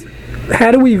is,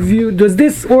 how do we view, does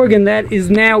this organ that is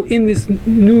now in this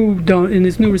new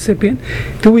recipient,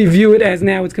 do we view it as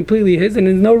now it's completely his and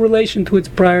in no relation to its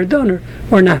prior donor,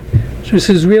 or not? So this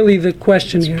is really the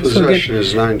question here. Possession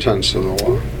is 9/10 of the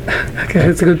law. Okay,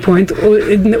 that's a good point.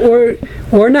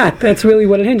 Or not. That's really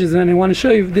what it hinges on. I want to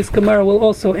show you this Gemara will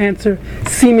also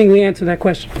seemingly answer that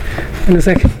question in a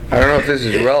second. I don't know if this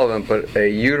is relevant, but a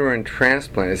uterine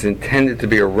transplant is intended to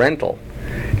be a rental.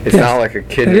 It's not like a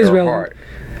kidney or a heart.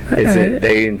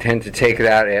 They intend to take it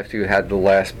out after you had the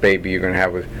last baby you're going to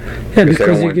have with. Yeah,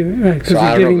 because you're giving the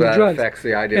drugs. Affects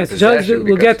the idea of possession.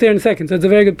 We'll get there in a second. So it's a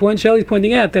very good point. Shelley's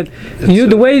pointing out that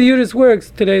the way the uterus works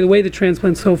today, the way the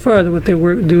transplants so far, what they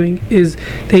were doing is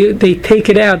they take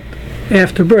it out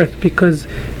after birth, because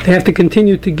they have to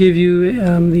continue to give you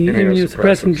the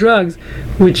immunosuppressant drugs,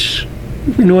 which,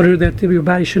 in order that your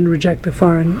body shouldn't reject the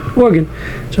foreign organ,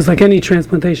 just like any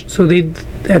transplantation. So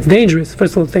that's dangerous.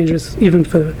 First of all, it's dangerous even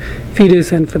for the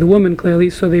fetus and for the woman, clearly.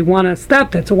 So they want to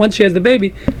stop that. So once she has the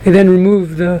baby, they then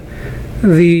remove the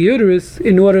uterus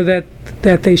in order that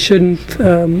they shouldn't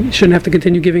have to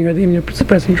continue giving her the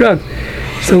immunosuppressant drug.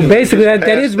 So basically, that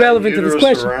is relevant to this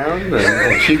question.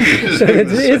 So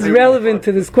it is relevant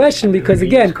to this question because,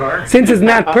 again, since it's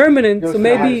not permanent, so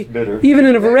maybe even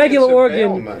in a regular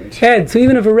organ, Ed, so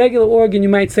even if a regular organ, you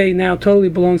might say now totally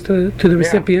belongs to the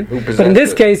recipient. But in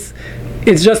this case,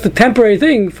 it's just a temporary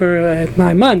thing for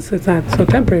 9 months. It's not so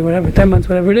temporary, whatever, 10 months,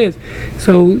 whatever it is.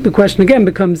 So the question again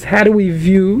becomes, how do we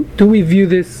view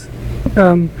this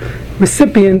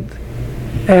recipient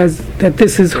as that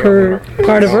this is her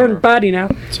part of her body now?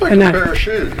 It's like a pair of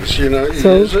shoes, you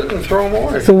use it and throw them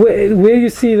away. So where you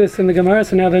see this in the Gemara,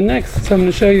 so now the next, so I'm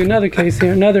going to show you another case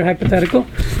here, another hypothetical.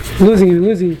 Losing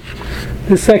you.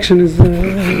 This section is... Do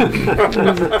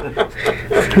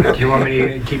you want me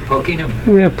to keep poking him?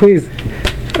 Yeah, please.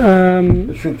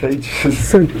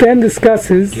 So then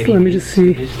discusses, let me just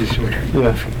see. His disorder.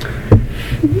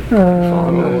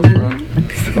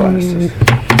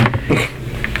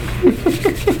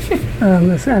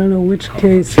 I don't know which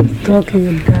case he's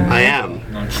talking about. I am.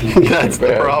 That's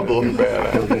the problem.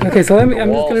 Okay, so I'm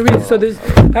just going to read. So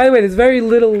by the way, there's very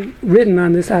little written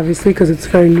on this, obviously, because it's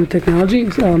very new technology.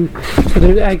 So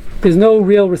there's no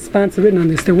real response written on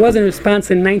this. There was a response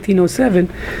in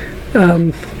 1907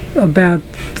 about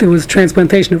there was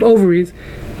transplantation of ovaries,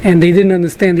 and they didn't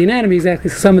understand the anatomy exactly.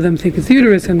 So some of them think it's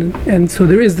uterus, and so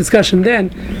there is discussion then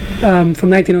from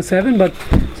 1907. But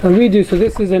so I'll read you. So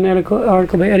this is an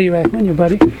article by Eddie Rachman, your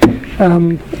buddy,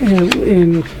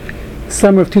 in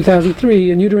summer of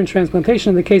 2003, in uterine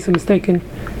transplantation in the case of mistaken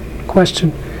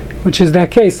question, which is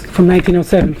that case from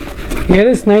 1907. You hear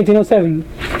this? 1907,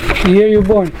 the year you were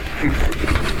born.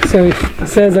 So it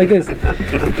says like this.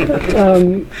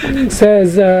 It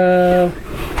says, I'm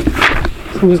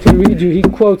just going to read you.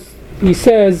 He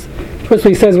says, first of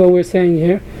all, he says what we're saying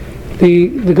here.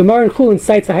 The Gemara in Chulin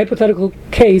cites a hypothetical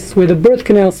case where the birth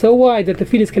canal is so wide that the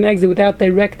fetus can exit without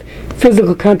direct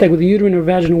physical contact with the uterine or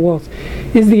vaginal walls.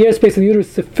 Is the airspace of the uterus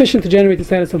sufficient to generate the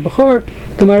status of Bechor?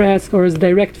 Gemara asks, or is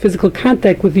direct physical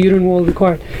contact with the uterine wall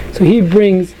required? So he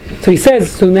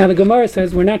says, so now the Gemara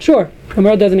says, we're not sure.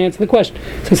 Gemara doesn't answer the question.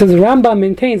 So it says the Rambam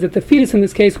maintains that the fetus in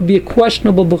this case would be a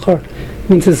questionable bechor. It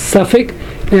means it's suffix.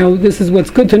 Now, this is what's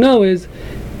good to know is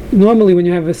normally when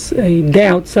you have a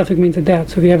doubt, suffix means a doubt.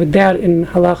 So if you have a doubt in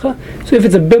halacha, so if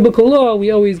it's a biblical law,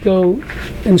 we always go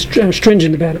and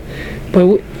stringent about it.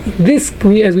 But this,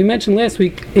 as we mentioned last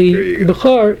week, a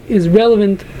bechor is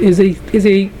relevant, is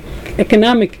a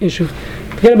economic issue.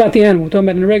 Forget about the animal. We're talking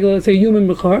about in a regular, let's say, human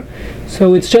bechor.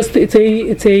 So it's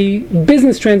a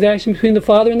business transaction between the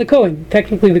father and the Kohen.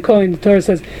 Technically, the Kohen, the Torah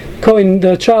says, Kohen,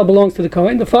 the child belongs to the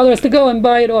Kohen. The father has to go and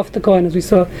buy it off the Kohen, as we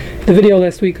saw the video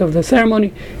last week of the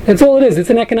ceremony. That's all it is. It's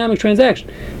an economic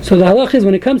transaction. So the halach is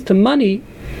when it comes to money,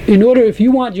 in order, if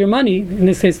you want your money, in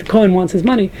this case, the Kohen wants his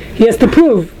money, he has to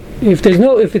prove. If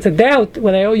it's a doubt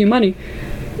whether I owe you money,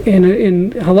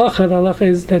 in halacha, the halacha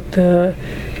is that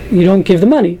you don't give the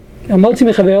money.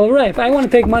 If I want to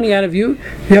take money out of you,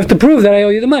 you have to prove that I owe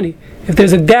you the money. If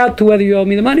there's a doubt to whether you owe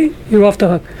me the money, you're off the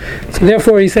hook. So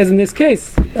therefore, he says in this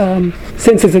case,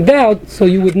 since it's a doubt, so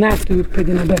you would not do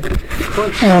pidyon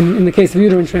abed in the case of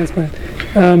uterine transplant.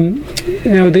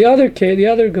 The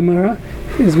other Gemara,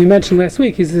 as we mentioned last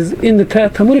week, he says in the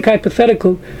Talmudic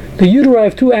hypothetical, the uteri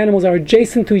of two animals are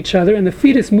adjacent to each other, and the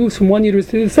fetus moves from one uterus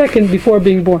to the second before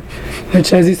being born,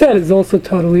 which, as he said, is also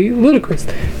totally ludicrous.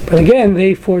 But again,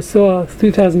 they foresaw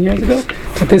 2,000 years ago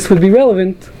that this would be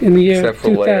relevant in the year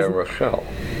 2000. Rachel.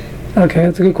 Okay,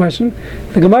 that's a good question.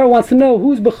 The Gemara wants to know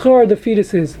whose bechor the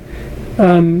fetus is.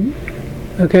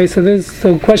 Okay, so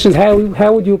the question is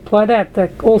how would you apply that?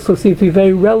 That also seems to be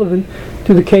very relevant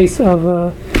to the case of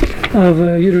a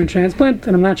uterine transplant,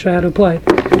 and I'm not sure how to apply it.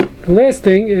 The last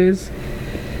thing is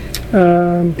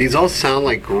these all sound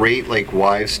like great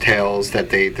wives' tales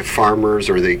that the farmers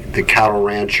or the cattle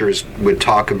ranchers would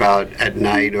talk about at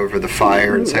night over the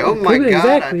fire and say, "Oh my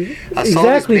God, I saw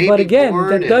this baby but again,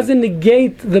 born," that doesn't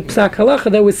negate the psak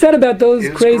halacha that was said about those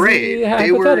crazy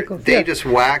hypotheticals. They just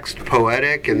waxed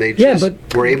poetic, and they just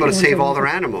were able to save all their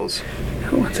animals.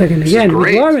 One second again.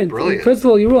 First of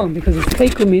all, you're wrong because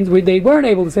teiku means they weren't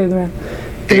able to save their animals.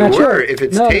 They were. Sure. If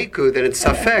it's teiku, then it's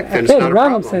safek. Then it's not a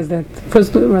problem. The Rambam says that.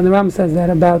 First, the Rambam says that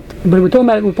about. But we're talking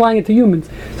about applying it to humans,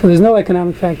 so there's no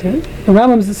economic factor. The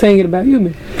Rambam is saying it about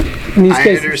humans. In these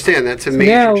cases. Understand. That's a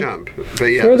major jump. But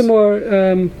yes. Furthermore,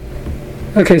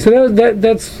 okay. So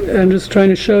that's. I'm just trying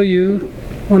to show you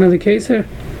one other case here.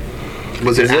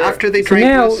 Was it after they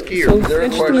drank whiskey? So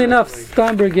interestingly enough,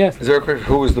 Steinberg, yes. Is there a question?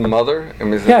 Who was the mother? I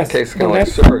mean, is the case kind of like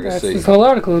surrogacy? That's this whole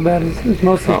article about it. It's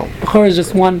mostly bechor is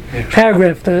just one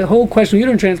paragraph. The whole question of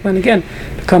uterine transplant again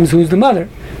becomes who's the mother.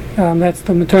 That's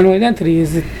the maternal identity.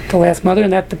 Is it the last mother?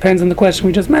 And that depends on the question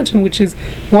we just mentioned, which is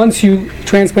once you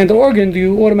transplant the organ, do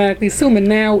you automatically assume it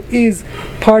now is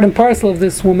part and parcel of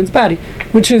this woman's body?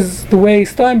 Which is the way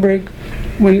Steinberg,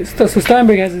 so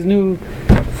Steinberg has his new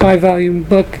 5-volume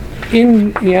book.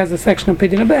 He has a section on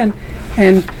pidyon abed,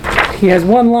 and he has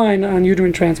one line on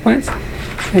uterine transplants,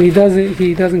 and he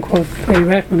doesn't quote Eddie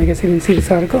Rackman. I guess he didn't see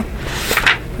this article,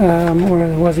 or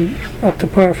it wasn't up to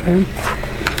par for him.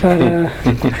 But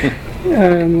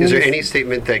is there any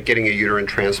statement that getting a uterine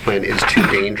transplant is too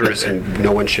dangerous and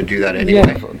no one should do that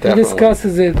anyway? Yeah, he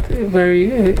discusses it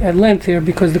very at length here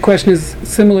because the question is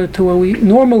similar to what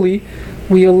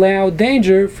we allow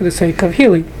danger for the sake of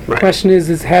healing. Right. The question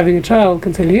is having a child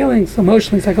considered healing? So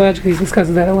emotionally, psychologically, he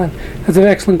discusses that at length. That's an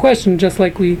excellent question, just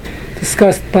like we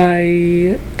discussed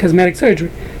by cosmetic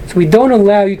surgery. So we don't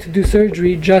allow you to do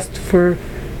surgery just for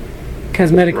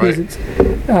cosmetic reasons.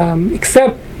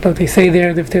 Except, but they say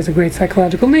there, if there's a great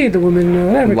psychological need, the woman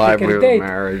can't get a date.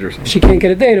 Marriage or something. She can't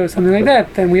get a date or something like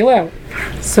that, then we allow it.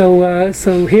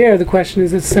 So here the question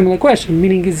is a similar question,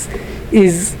 meaning is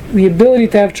the ability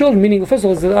to have children, meaning first of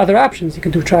all, there's other options. You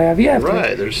can do tri-IVF.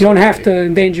 Right. You don't have to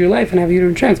endanger your life and have a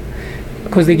uterine transplant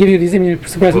because they give you these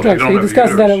immunosuppressive drugs. So he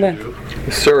discusses that at length.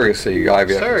 Surrogacy,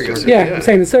 IVF. Surrogacy. Yeah, I'm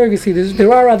saying the surrogacy.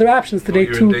 There are other options today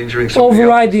to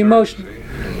override the emotion.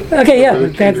 Okay,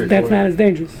 but that's not as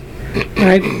dangerous.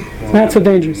 Right? It's not so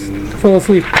dangerous to fall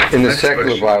asleep. In the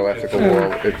secular bioethical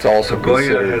world, it's also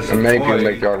considered, and many people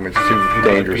make the argument it's too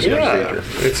dangerous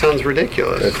procedure. It sounds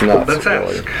ridiculous. It's not. Let's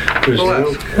ask. We'll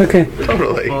ask. Okay.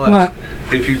 Totally. Well,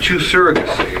 if you choose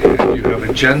surrogacy, and you have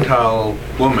a Gentile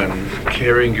woman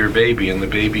carrying your baby, and the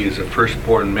baby is a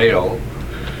firstborn male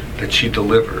that she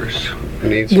delivers,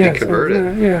 needs to be converted.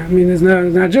 I mean, it's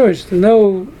not Jewish. There's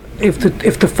no. If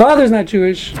the father's not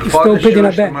Jewish, it's still pidyon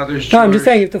abed. No, I'm just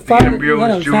saying if the father,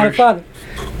 it's not a father.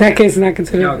 That case is not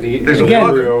considered. No,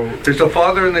 There's a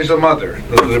father and there's a mother.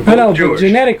 They're both No, Jewish.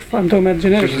 I'm talking about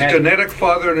genetic. There's a genetic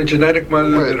father and a genetic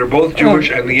mother that are both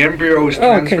Jewish, and the embryo is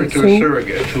transferred to a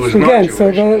surrogate who is not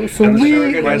Jewish. And the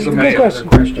surrogate has a male.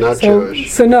 Not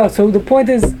Jewish. So the point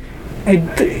is,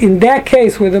 in that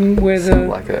case, where the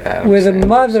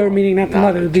mother, meaning not the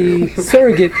mother, the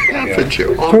surrogate,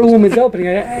 her womb is opening.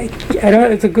 I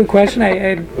don't. It's a good question.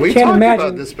 I we can't talked imagine.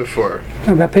 about this before.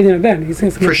 About Pidyon and Ben.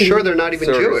 For sure, they're not even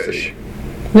Jewish.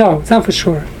 No, it's not for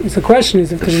sure. It's a question: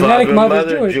 is if the genetic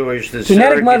mother is Jewish, the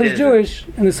genetic mother is Jewish,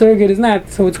 and the surrogate is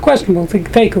not. So it's questionable. It's a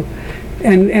tekel,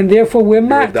 and therefore we're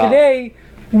not today.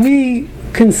 We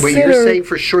consider. Wait, you're saying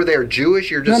for sure they are Jewish?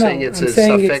 You're just saying it's a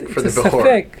safek for the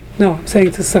Bechor? No, I'm saying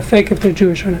it's a safek if they're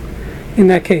Jewish or not. In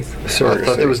that case. I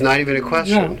thought there was not even a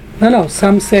question. No.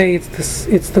 Some say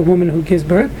it's the woman who gives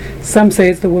birth. Some say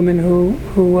it's the woman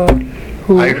who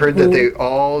I heard that they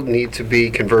all need to be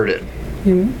converted.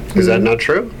 Is that not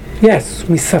true? Yes,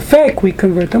 we safek, we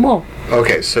convert them all.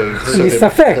 Okay, so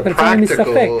the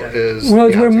practical is...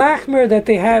 We're machmer that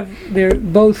they're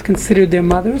both considered their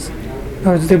mothers.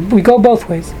 We go both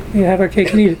ways. We have our cake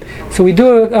and eat it. So we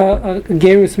do a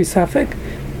gerus misafek,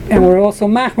 and we're also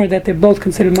machmer that they're both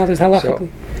considered mothers halachically.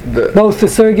 Both the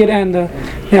surrogate and the...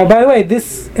 Now, by the way,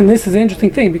 this is an interesting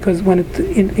thing, because when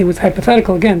it was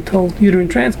hypothetical, again, told uterine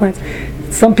transplants,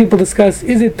 some people discuss,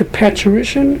 is it the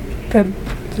parturition that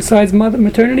decides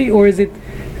maternity, or is it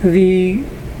the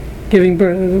giving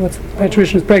birth? What's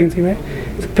parturition is pregnancy, right?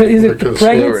 Is it the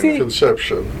pregnancy?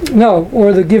 Conception. No,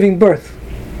 or the giving birth.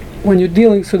 When you're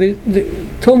dealing, so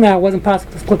till now it wasn't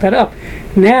possible to split that up.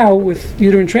 Now with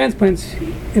uterine transplants,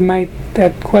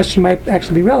 that question might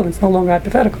actually be relevant. It's no longer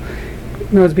hypothetical.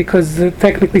 No, it's because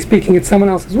technically speaking, it's someone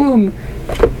else's womb.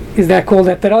 Is that called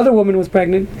that other woman was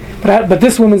pregnant, but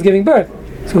this woman's giving birth?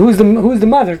 So who's the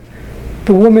mother?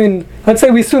 The woman. Let's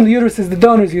say we assume the uterus is the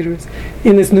donor's uterus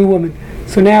in this new woman.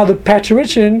 So now the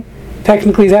parturition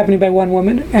technically is happening by one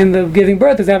woman, and the giving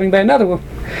birth is happening by another woman.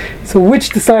 So which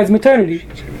decides maternity?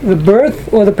 The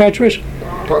birth or the parturition?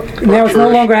 Now it's no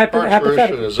longer hypothetical.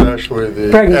 Parturition is actually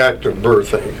the act of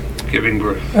birthing. Giving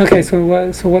birth. Okay, so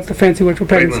what's the fancy word for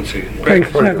pregnancy?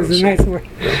 Pregnancy. No, this is a nice word.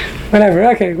 Whatever.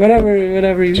 Okay, whatever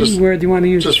word you want to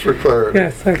use. Just for clarity.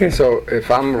 Yes. Okay. So if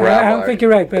I'm a rabbi, I don't think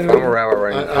you're right. By the way, I'm a rabbi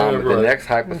right now. The next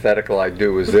hypothetical I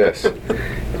do is this: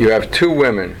 you have two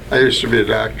women. I used to be a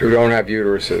doctor. Who don't have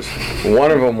uteruses.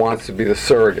 One of them wants to be the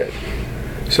surrogate.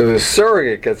 So the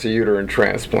surrogate gets a uterine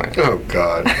transplant. Oh,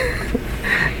 God.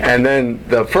 And then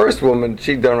the first woman,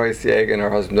 she donates the egg and her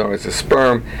husband donates the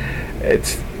sperm.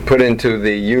 It's put into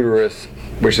the uterus,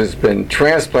 which has been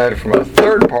transplanted from a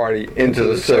third party into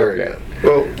the surrogate.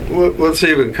 Well, let's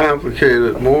even complicate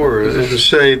it more. Is to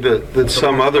say that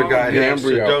some other guy has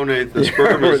to donate the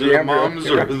sperm as the mom's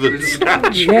or the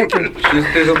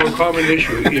There's a more common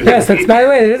issue. Yes, that's, by the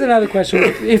way, there is another question.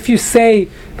 If you say,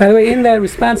 by the way, in that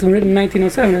response written in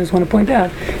 1907, I just want to point out,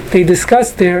 they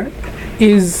discussed there,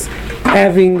 is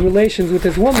having relations with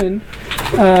this woman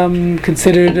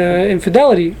considered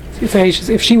infidelity?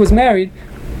 If she was married,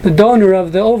 the donor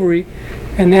of the ovary,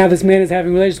 and now this man is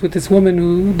having relations with this woman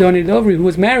who donated the ovary, who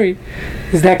was married,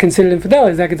 is that considered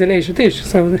infidelity? Is that considered Eish Tish?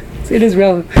 So it is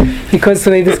relevant. Because so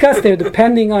they discussed there,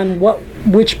 depending on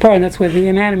which part, and that's where the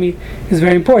anatomy is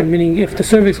very important, meaning if the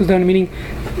cervix was done, meaning,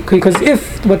 because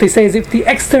if, what they say is if the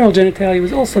external genitalia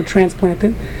was also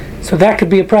transplanted, so that could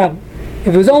be a problem.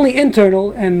 If it was only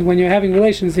internal, and when you're having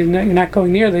relations, you're not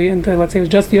going near let's say it was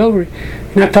just the ovary,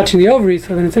 you're not touching the ovary,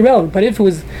 so then it's irrelevant. But if it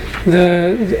was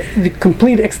the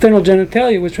complete external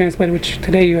genitalia was transplanted, which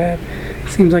today you have,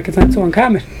 seems like it's not so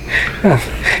uncommon.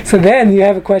 So then you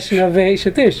have a question of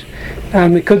Eish Tish.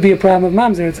 It could be a problem of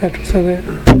mamzer, etc. So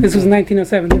this was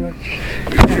 1907.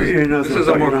 This is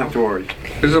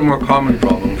a more common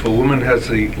problem. If a woman has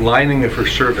the lining of her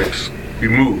cervix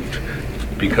removed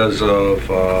because of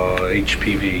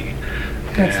HPV,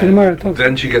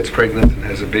 then she gets pregnant and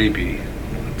has a baby.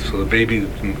 So the baby,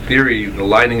 in theory, the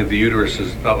lining of the uterus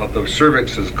the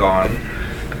cervix is gone.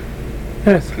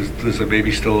 Yes. Is the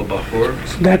baby still a bachor?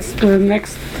 So that's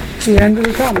the end of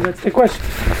the comment. That's the question.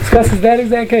 Discusses that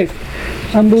exact case.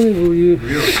 Unbelievable.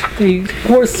 They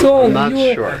foresaw that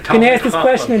you can ask this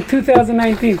question in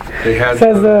 2019.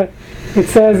 It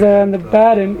says on the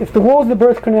bottom, if the walls of the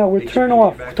birth canal were torn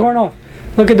off.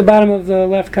 Look at the bottom of the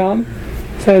left column.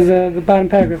 It says the bottom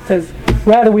paragraph. It says,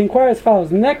 rather we inquire as follows: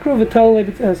 Necro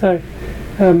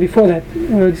before that,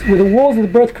 where the walls of the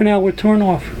birth canal were torn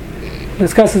off. It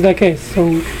discusses that case.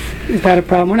 So is that a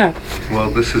problem or not?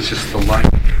 Well, this is just the line.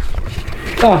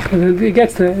 Oh, it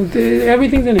gets to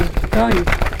everything's in it. I'm telling you,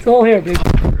 it's all here, baby.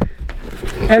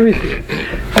 everything.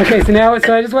 Okay,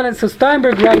 so I just wanted, so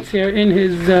Steinberg writes here in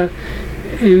his,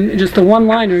 in just a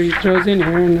one-liner he throws in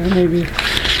here, and maybe,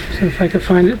 so if I could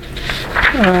find it,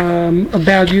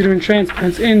 about uterine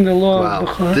transplants in the law of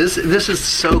Bechor. This is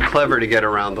so clever to get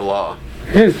around the law.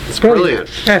 It's brilliant.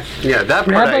 Yeah, that part.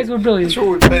 Rabbis were brilliant. That's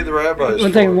what we pay the rabbis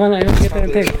One for. second, I don't get that on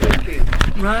tape.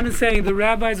 Ron is saying the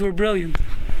rabbis were brilliant.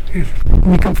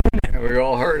 We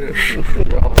all heard it.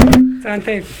 It's on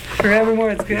tape.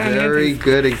 Forevermore, it's good. Very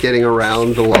good at getting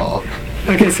around the law.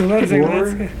 Okay, so one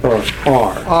second.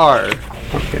 Are.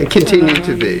 And continue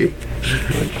to be.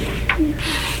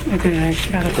 Okay, I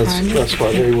gotta find it. That's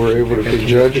why they were able to be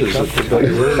judges at the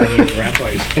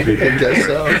I guess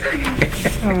so.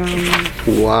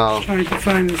 Wow. Trying to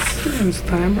find this in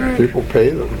Steinberg. People pay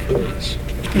them for this.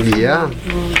 Yeah.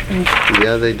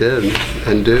 Yeah, they did.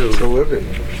 And do. It's a living.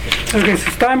 Okay, so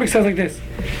Steinberg says like this.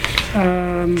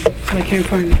 I can't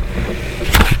find it.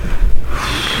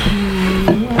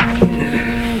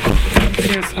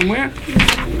 Here somewhere.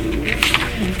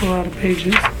 There's a lot of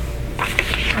pages.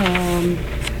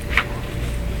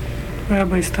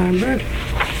 Rabbi Steinberg.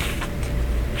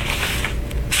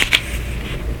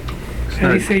 How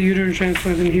do you say uterine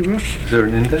transplant in Hebrew? Is there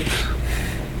an index?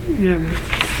 Yeah,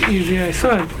 it's easy. I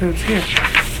saw it. It's here.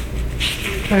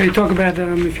 You talk about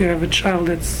if you have a child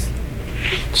that's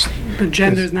the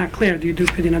gender is not clear. Do you do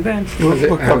Pidyon Haben?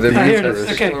 Have there Here it been is.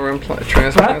 Okay.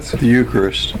 transplants? The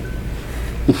Eucharist.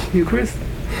 Eucharist?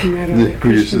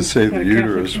 We used to say the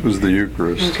uterus was the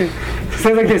Eucharist. Okay.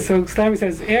 So like this. So Steinberg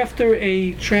says, after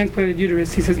a transplanted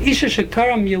uterus, he says, Isha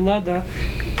shetaram yilada,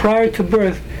 prior to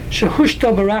birth,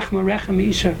 shehushta barachma rechem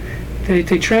isha.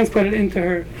 They transplanted into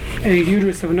her a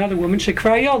uterus of another woman,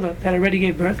 shekvar yilda, that already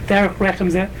gave birth, derech rechem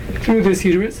zeh, through this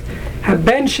uterus.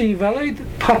 Haben sheyivalid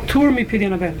patur mi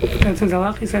Pidyon Haben. That's his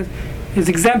halach. He says, is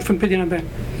exempt from Pidyon Haben.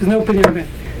 There's no Pidyon Haben.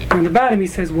 On the bottom he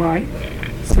says, why?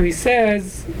 So he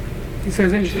says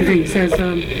interesting thing.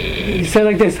 He said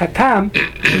like this, Hatam,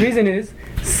 the reason is,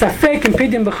 Safek and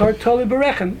Pidyon Bechor Toli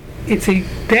Berechem. It's a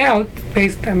doubt,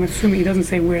 based, I'm assuming he doesn't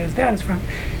say where his doubt is from.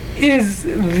 Is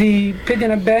the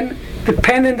Pidyon Haben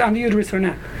dependent on the uterus or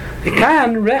not? Since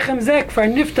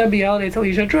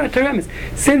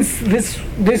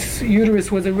this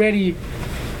uterus was already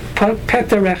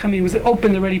Peter Rechem, it was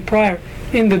opened already prior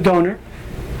in the donor,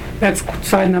 that's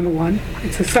side number one.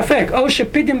 It's a safek. Or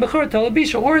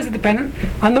is it dependent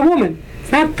on the woman?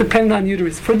 It's not dependent on the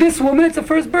uterus. For this woman, it's a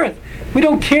first birth. We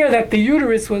don't care that the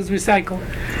uterus was recycled.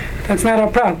 That's not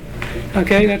our problem.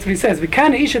 Okay, that's what he says.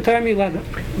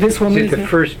 This woman is the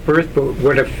first birth, but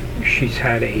what if she's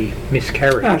had a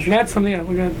miscarriage? That's something else.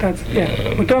 We're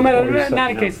talking about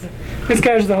not a case.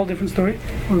 Miscarriage is a whole different story.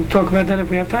 We'll talk about that if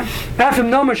we have time. And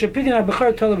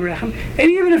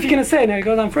even if you're going to say, now he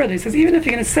goes on further, he says, even if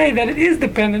you're going to say that it is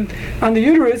dependent on the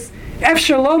uterus,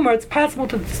 it's possible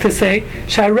to say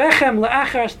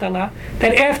that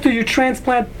after you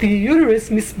transplant the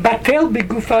uterus,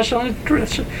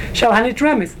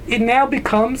 it now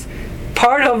becomes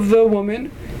part of the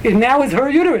woman. It now is her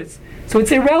uterus. So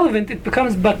it's irrelevant. It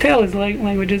becomes batel, as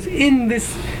languages, in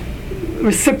this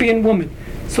recipient woman.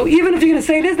 So even if you're going to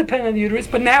say it is dependent on the uterus,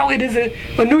 but now it is a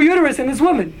new uterus in this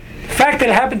woman, the fact that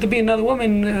it happened to be another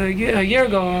woman a year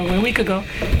ago or a week ago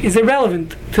is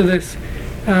irrelevant to this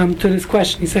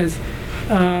question. He says.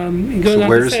 He goes so on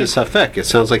where to is say, this safek? It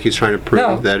sounds like he's trying to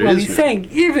prove that it is. He's saying,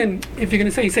 even if you're going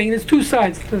to say, he's saying there's two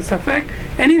sides to the safek,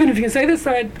 and even if you can say this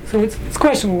side, so it's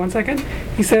questionable. 1 second.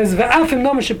 He says, it's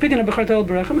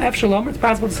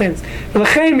possible to say this.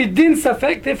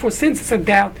 Therefore, since it's a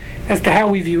doubt as to how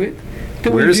we view it,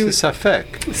 where is the safek?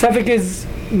 Safek is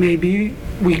maybe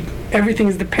everything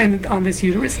is dependent on this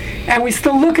uterus, and we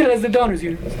still look at it as the donor's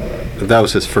uterus. That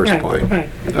was his first point. Right.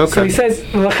 Okay. So he says,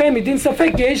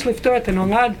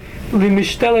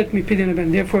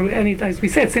 therefore, as we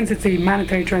said, since it's a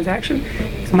monetary transaction,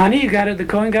 it's money. The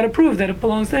Kohen got to prove that it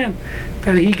belongs to him,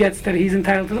 that he's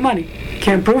entitled to the money.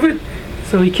 Can't prove it,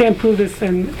 so he can't prove this.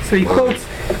 And so he quotes.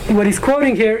 What he's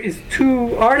quoting here is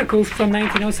 2 articles from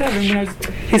 1907.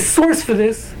 His source for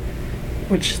this,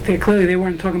 which they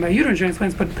weren't talking about uterine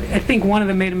transplants, but I think one of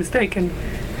them made a mistake in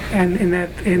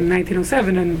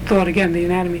 1907 and thought again the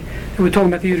anatomy. They were talking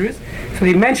about the uterus, so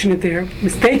they mentioned it there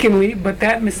mistakenly. But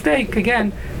that mistake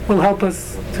again will help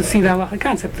us to see the halacha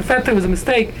concept. The fact that it was a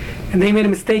mistake, and they made a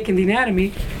mistake in the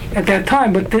anatomy at that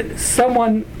time, but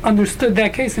someone understood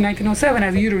that case in 1907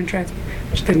 as a uterine transplant,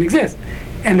 which didn't exist,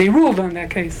 and they ruled on that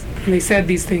case, and they said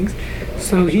these things.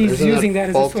 So he's using that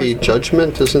as a source. Faulty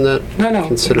judgment, isn't that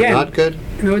considered again, not good?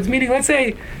 It's meaning, let's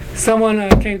say someone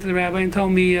came to the rabbi and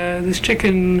told me this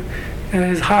chicken,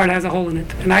 his heart has a hole in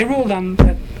it, and I ruled on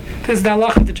that this is the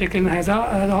halacha. The chicken has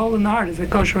a hole in the heart. Is it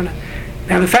kosher or not?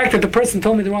 Now, the fact that the person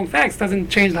told me the wrong facts doesn't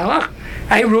change the halacha.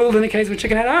 I ruled in the case where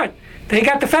chicken had a heart. They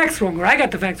got the facts wrong, or I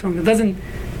got the facts wrong. It doesn't.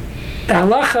 The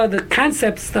halacha, the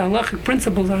concepts, the halachic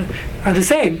principles are the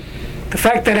same. The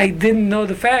fact that I didn't know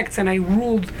the facts and I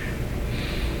ruled,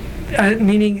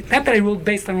 meaning not that I ruled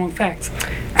based on wrong facts.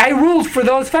 I ruled for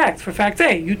those facts, for fact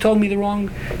A. You told me the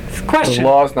wrong question. The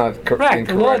law is not right.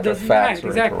 The law doesn't. Facts right,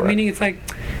 exactly. Meaning it's like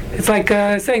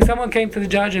saying someone came to the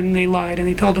judge and they lied and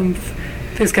they told him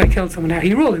this guy killed someone. Now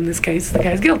he ruled in this case the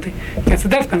guy's guilty. He gets the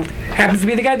death penalty. Happens to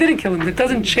be the guy didn't kill him. That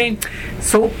doesn't change.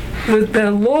 So the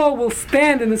law will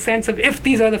stand in the sense of if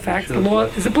these are the facts, the law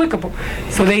is applicable.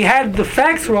 So they had the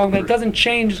facts wrong. That doesn't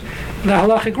change the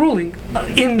halachic ruling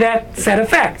in that set of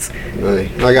facts. Really?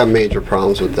 I got major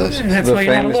problems with this. And that's the why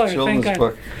you're not a famous lawyer. children's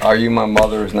book, Are You My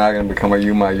Mother, is now going to become Are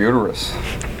You My Uterus.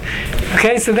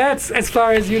 Okay, so that's as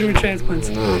far as uterine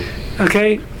transplants.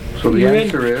 Okay. So the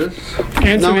answer is?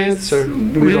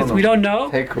 We don't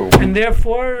know. And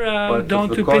therefore,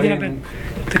 don't do pidyon ben.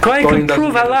 The Kohen can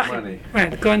prove halachic. Right,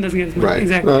 the Kohen doesn't get his money. Right.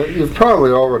 Exactly. You've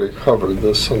probably already covered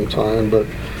this sometime, but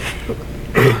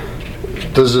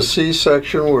does a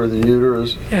C-section where the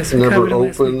uterus never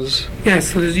opens?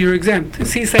 Yes, so you're exempt. A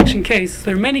C-section case.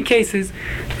 There are many cases,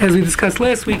 as we discussed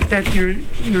last week, that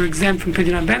you're exempt from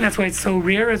pidyon ben. That's why it's so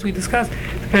rare, as we discussed.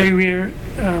 It's very rare.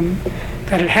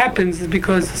 That it happens is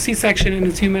because C-section, and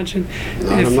as you mentioned,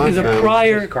 is a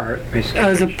prior.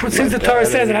 Since the Torah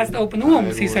says it has to open the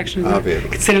womb, C-section is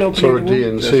considered opening the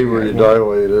womb. So D&C where you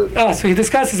dilate it. So he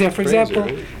discusses there. For example,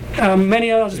 many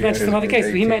others. I'll just mention some other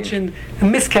cases. He mentioned a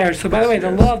miscarriage. So by the way,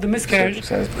 the law of the miscarriage.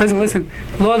 Listen.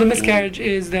 The law of the miscarriage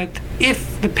is that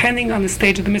if, depending on the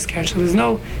stage of the miscarriage, so there's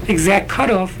no exact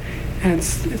cutoff. And it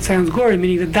sounds gory,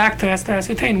 meaning the doctor has to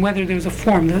ascertain whether there's a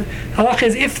form. The halacha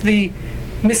is if the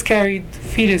miscarried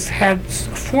fetus has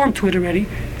a form to it already,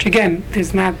 which again,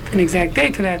 there's not an exact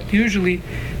date to that. Usually,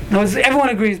 everyone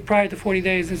agrees prior to 40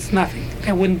 days it's nothing.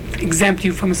 That wouldn't exempt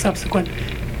you from a subsequent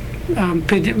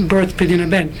birth pidyon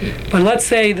ben. But let's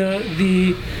say let's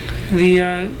say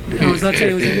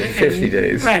it was 50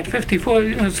 days. Right,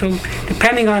 54. So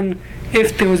depending on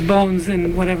if there was bones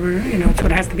and whatever, so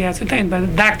it has to be ascertained. But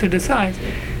the doctor decides.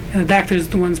 And the doctor is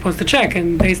the one supposed to check,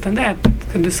 and based on that,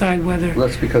 can decide whether. Well,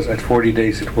 that's because at 40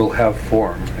 days it will have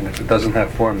form, and if it doesn't have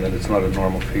form, then it's not a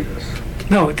normal fetus.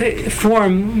 No,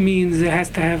 form means it has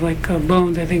to have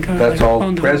bones. I think. That's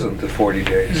all present at 40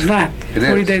 days. It's not.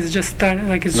 40 days is just started.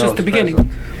 It's just the beginning.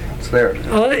 Present. It's there.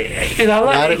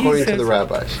 Not according to the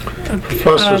rabbis.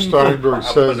 Professor Steinberg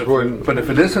says But if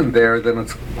it isn't there, then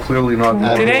it's clearly not.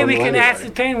 Today we can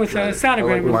ascertain with a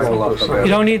sonogram. You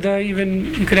don't need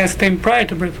you could ascertain prior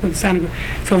to birth with a sonogram.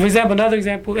 So, for example, another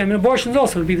example, and abortions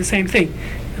also would be the same thing.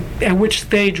 At which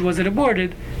stage was it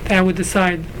aborted? That would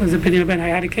decide was a pidyon ben. I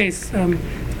had a case. I don't know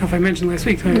if I mentioned last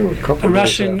week. A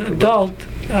Russian adult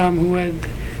who had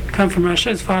come from Russia.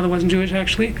 His father wasn't Jewish,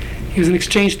 actually. He was an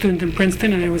exchange student in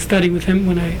Princeton, and I was studying with him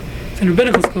when I was in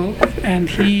rabbinical school. And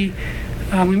we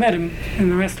met him in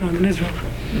the restaurant in Israel.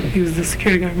 He was the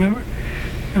security guy. Remember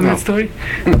that story?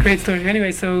 Great story.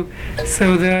 Anyway, so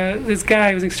this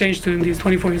guy was an exchange student. He was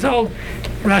 24 years old,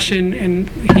 Russian, and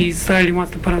he decided he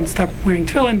wants to stop wearing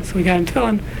tefillin. So we got him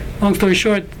tefillin. Long story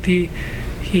short, he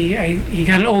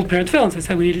got an old pair of tefillin. So I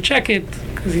said we need to check it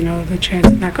because the chance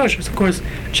is not kosher. So of course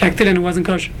checked it and it wasn't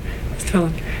kosher. It's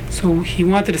tefillin. So he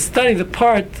wanted to study the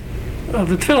part of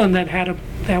the tefillin that had a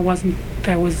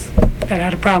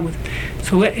problem with it.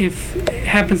 So if it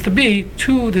happens to be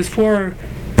there's 4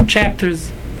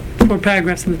 chapters, 4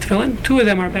 paragraphs in the tefillin. 2 of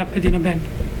them are about pidyon ben,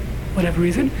 whatever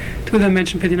reason. 2 of them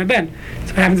mention pidyon ben.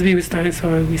 So it happens to be we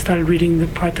started reading the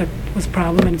part that was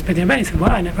problem, and it's pidyon ben. He said,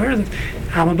 "Well, I never heard of this.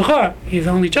 I'm a bechor. He's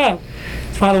the only child.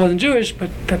 His father wasn't Jewish, but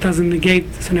that doesn't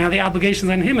negate. So now the obligation's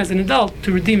on him as an adult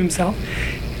to redeem himself."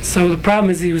 So the problem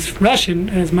is he was Russian,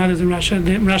 and his mother's in Russia.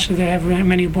 In Russia, they have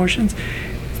many abortions.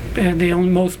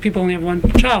 Most people only have 1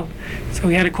 child. So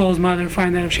he had to call his mother to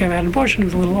find out if she ever had an abortion. It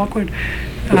was a little awkward.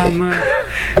 But at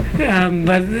the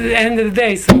end of the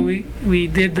day, so we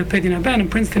did the pidyon ben in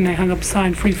Princeton. They hung up a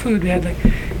sign, free food. We had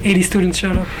 80 students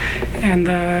showed up, and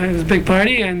it was a big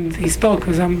party. And he spoke. It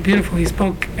was beautiful. He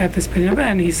spoke at this pidyon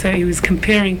ben. He said he was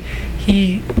comparing.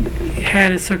 He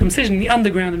had a circumcision in the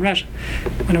underground in Russia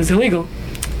when it was illegal.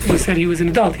 He said he was an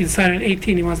adult. He decided at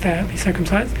 18 he wants to be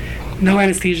circumcised. No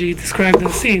anesthesia. He described the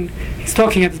scene. He's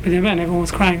talking at this pidyon ben. Everyone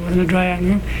was crying. It wasn't a dry eye in the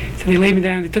room. He said they laid me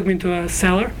down. They took me into a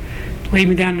cellar. laid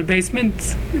me down in the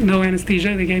basement, no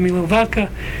anesthesia. They gave me a little vodka,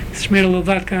 smeared a little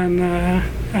vodka on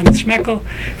the schmeckel.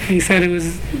 And he said it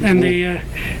was, and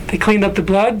they cleaned up the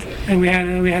blood, and we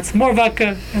had some more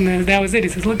vodka, and then that was it. He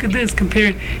says, look at this,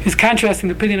 comparing, he's contrasting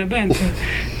the Pidyon Ben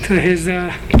to his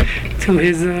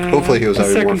hopefully he was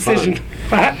having more fun.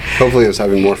 Hopefully he was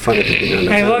having more fun at the Pidyon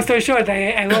Ben. Long story short,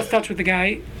 I lost touch with the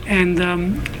guy, and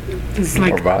it's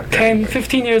like 10,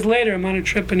 15 years later, I'm on a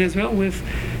trip in Israel with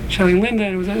Shelley and Linda,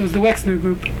 and it was the Wexner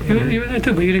group. You were there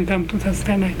too, but you didn't come to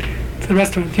that night. To the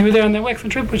restaurant. You were there on the Wexner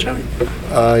trip with Shelley?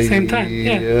 Same time,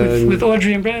 with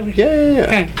Audrey and Bradley.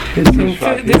 Yeah.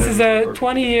 So this is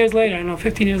 20 years later,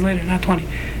 15 years later, not 20.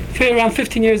 Around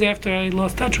 15 years after I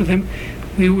lost touch with him,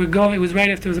 we were going, it was right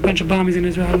after there was a bunch of bombings in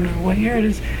Israel, I don't know what year it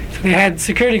is, so they had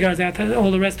security guards out at all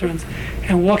the restaurants,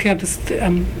 and walking up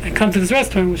I come to this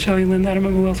restaurant with Shelley and Linda, I don't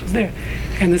remember who else was there,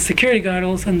 and the security guard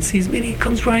all of a sudden sees me, and he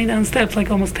comes running down the steps, like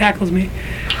almost tackles me,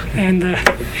 and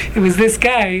it was this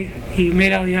guy, he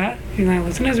made Aliyah, he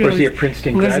lives in Israel. Was he a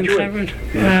Princeton graduate?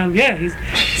 Yeah, he's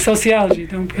sociology,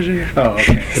 don't push it. Oh,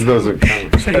 okay. It doesn't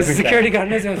count. So he's a security guard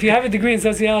in Israel. If you have a degree in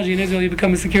sociology in Israel, you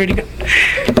become a security guard.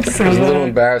 So, it was a little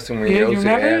embarrassing when you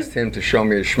asked him to show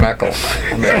me a schmeckel.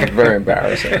 I mean, it was very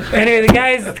embarrassing. Anyway, the guy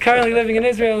is currently living in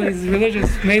Israel. He's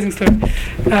religious, amazing story.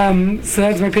 So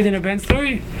that's my Pidyon Ben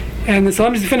story. And so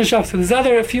let me just finish off. So there's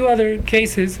a few other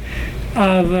cases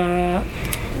of,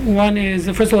 one is,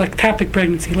 first of all, ectopic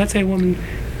pregnancy. Let's say a woman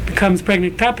becomes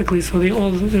pregnant ectopically, so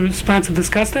the responsive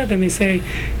discuss that, and they say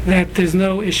that there's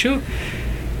no issue.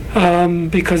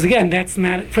 Because again, that's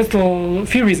not, first of all, a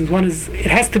few reasons. One is it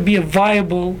has to be a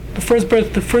viable, the first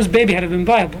baby had to have been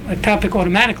viable. Ectopic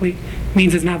automatically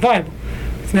means it's not viable.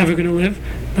 It's never going to live.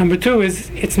 Number two is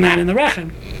it's not in the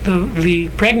rechem. The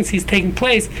pregnancy is taking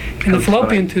place in the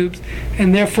fallopian tubes,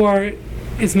 and therefore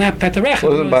it's not petarech.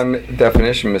 Well, by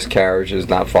definition, miscarriage is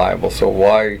not viable. So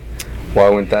why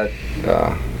wouldn't that?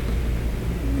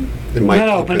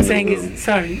 No, but I'm saying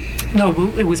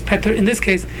it was petar. In this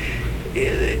case,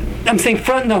 I'm saying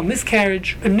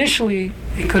miscarriage. Initially,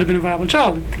 it could have been a viable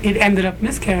child. It ended up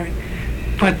miscarrying,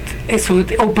 but so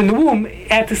it opened the womb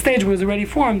at the stage where it was already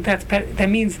formed. That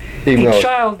means the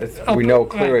child. We know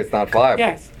clearly it's not viable.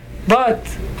 Yes, but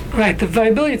the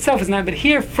viability itself is not. But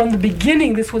here, from the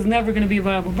beginning, this was never going to be a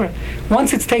viable birth.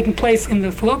 Once it's taking place in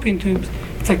the fallopian tubes,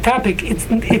 it's ectopic.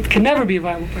 It can never be a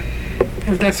viable birth.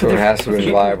 So it has to have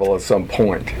been viable at some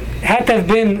point. It had to have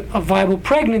been a viable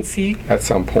pregnancy at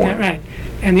some point. Yeah, right.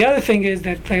 And the other thing is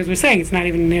that, as we're saying, it's not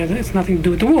even near. It's nothing to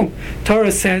do with the womb.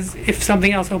 Torah says if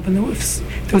something else opened the womb, if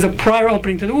there was a prior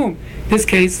opening to the womb. In this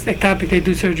case, ectopic, they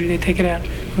do surgery, they take it out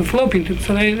from the fallopian tube.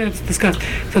 So that's discussed.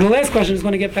 So the last question is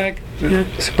going to get back.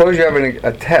 Suppose you have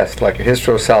a test like a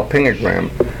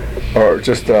hysterosalpingogram, or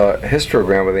just a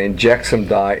hysterogram where they inject some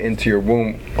dye into your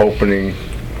womb opening.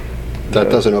 That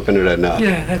doesn't open it enough.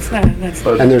 Yeah, that's not.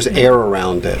 And there's air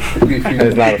around it.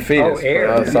 It's not a fetus.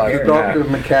 Air. Your doctor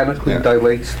mechanically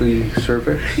dilates the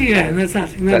cervix. Yeah, that's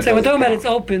nothing. We're talking about it's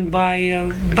opened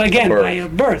by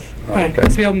birth. Right,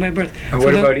 it's be opened by birth. And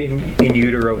what about in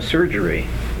utero surgery?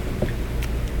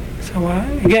 So why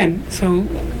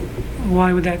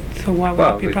would that? So why would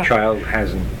that be a problem? The child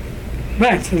hasn't.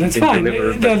 Right, so that's fine.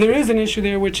 There is an issue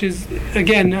there, which is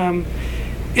again.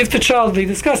 If the child, they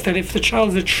discussed that, if the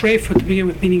child is a treifa to begin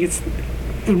with, meaning it's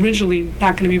originally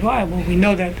not going to be viable, we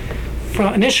know that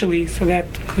initially, so that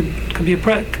could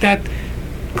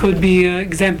be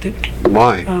exempted.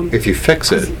 Why? If you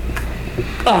fix it.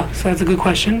 So that's a good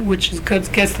question, which gets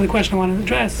to the question I want to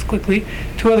address quickly.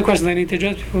 Two other questions I need to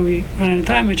address before we run out of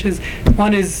time, which is,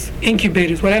 one is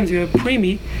incubators. What happens if you have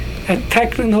preemie? At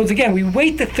technical nodes, again, we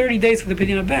wait the 30 days for the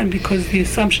Pidyon Ben because the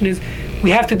assumption is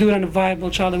we have to do it on a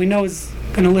viable child that we know is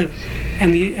going to live.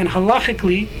 And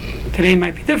halachically, today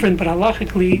might be different, but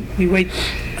halachically, we wait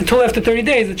until after 30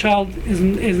 days, the child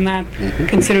is not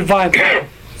considered viable.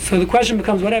 So the question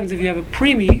becomes, what happens if you have a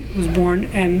preemie who's born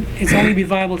and it's only be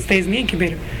viable, it stays in the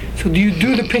incubator? So do you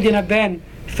do the Pidyon Ben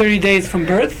 30 days from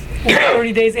birth or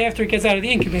 30 days after it gets out of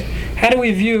the incubator? How do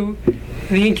we view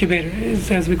the incubator?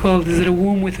 As we call it, is it a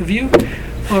womb with a view?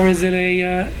 Or is it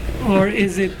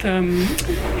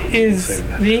is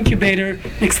the incubator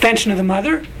an extension of the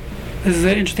mother? This is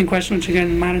an interesting question, which again,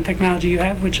 in modern technology you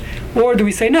have, or do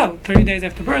we say no, 30 days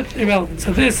after birth, irrelevant?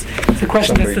 So this is a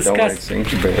question that's discussed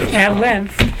at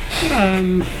length.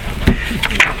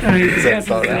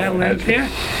 Here.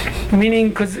 Meaning,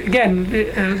 because again,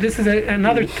 this is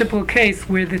another typical case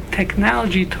where the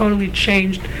technology totally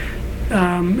changed,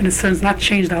 in a sense, not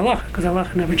changed halacha, because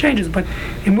halacha never changes, but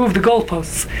it moved the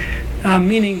goalposts.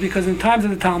 Meaning, because in times of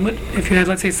the Talmud, if you had,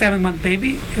 let's say, a 7-month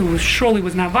baby, it surely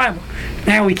was not viable.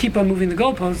 Now we keep on moving the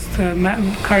goalposts,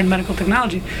 current medical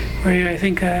technology, where I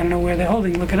think, I don't know where they're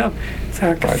holding, look it up. It's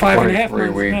like 5.5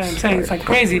 months. Weeks, I'm saying it's like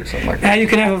crazy. Now you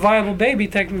can have a viable baby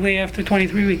technically after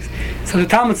 23 weeks. So the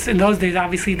Talmud in those days,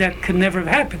 obviously that could never have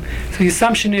happened. So the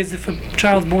assumption is if a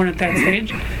child's born at that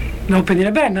stage, no opinion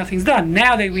of bed, nothing's done.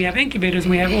 Now that we have incubators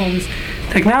and we have all this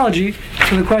technology,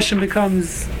 so the question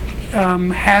becomes,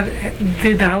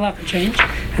 did the halacha change?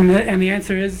 And the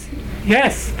answer is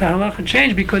yes, the halacha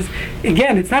changed, because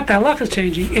again, it's not the halacha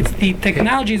changing, it's the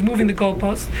technology is moving the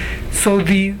goalposts. So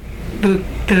the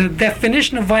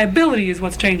definition of viability is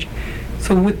what's changing.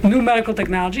 So with new medical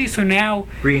technology, so now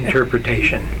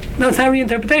reinterpretation. No, it's not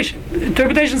reinterpretation.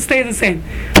 Interpretation stays the same.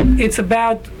 It's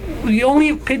about the only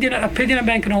opinion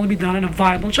ban can only be done on a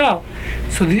viable child.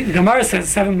 So the Gemara says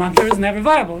 7-monther is never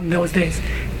viable in those days.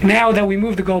 Now that we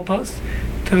move the goalposts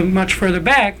to much further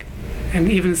back, and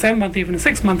even a 7-month, even a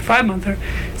 6-month, 5-monther,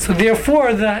 so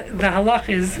therefore the halach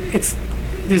is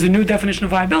there's a new definition of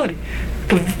viability.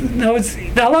 The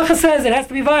halacha says it has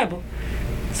to be viable.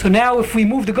 So now if we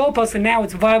move the goalposts and now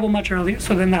it's viable much earlier,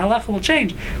 so then the halacha will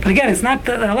change. But again, it's not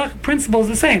the halacha principle is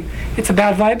the same. It's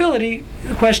about viability.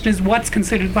 The question is what's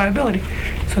considered viability.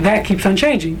 So that keeps on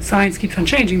changing. Science keeps on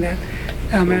changing that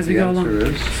as we go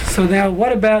along. So now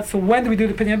so when do we do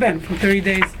the Pidyon Ben? From 30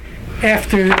 days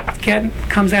after it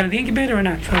comes out of the incubator or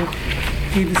not? So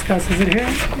he discusses it here.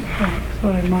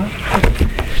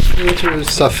 The answer is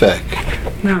Safek.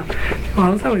 No.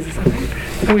 Well, it's always a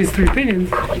Safek. It's always 3 opinions.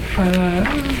 But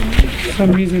for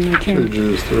some reason I can't.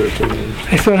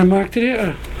 I thought I marked it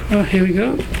here. Oh, here we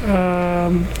go.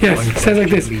 Yes, it says like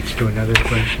this. Leads to another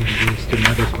question, leads to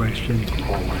another question.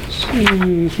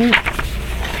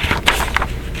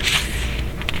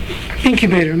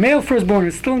 Incubator. Male firstborn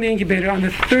is still in the incubator on the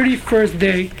 31st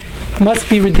day, must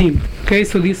be redeemed. Okay,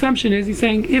 so the assumption is he's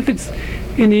saying if it's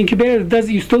in the incubator,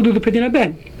 you still do the Pidyon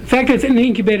Ben. The fact that it's in the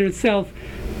incubator itself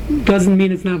doesn't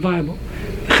mean it's not viable.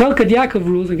 Chelkat Yaakov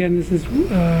rules, again this is,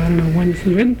 I don't know when this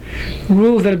is written,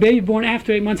 rules that a baby born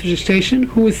after 8 months of gestation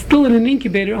who is still in an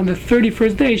incubator on the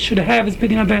 31st day should have his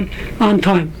Pidyon Ben on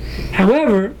time.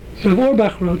 However, Rav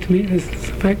Orbach wrote to me, this is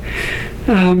a fact,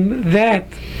 that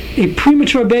a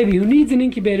premature baby who needs an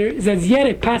incubator is as yet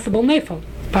a possible nefal,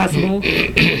 possible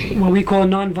what we call a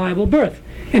non-viable birth.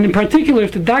 And in particular,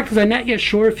 if the doctors are not yet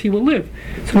sure if he will live.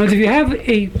 So in other words, if you have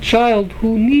a child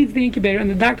who needs the incubator and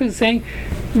the doctors are saying,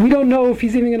 we don't know if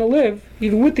he's even going to live,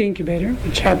 even with the incubator,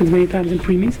 which happens many times in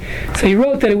preemies. So he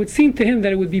wrote that it would seem to him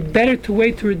that it would be better to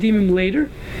wait to redeem him later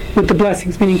with the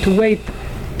blessings, meaning to wait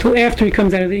till after he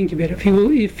comes out of the incubator.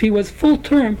 If he was full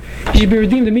term, he should be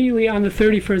redeemed immediately on the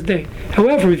 31st day.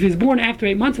 However, if he's born after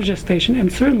 8 months of gestation, and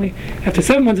certainly after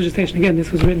 7 months of gestation, again,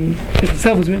 this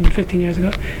itself was written 15 years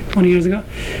ago, 20 years ago.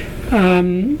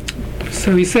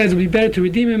 So he says it would be better to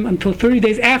redeem him until 30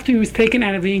 days after he was taken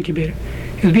out of the incubator.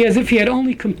 It would be as if he had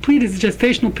only completed his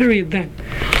gestational period then.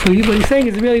 So what he's saying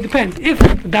is it really depends. If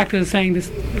the doctor is saying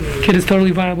this kid is totally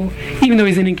viable, even though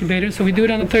he's in incubator, so we do it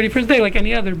on the 31st day like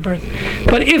any other birth.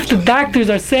 But if the doctors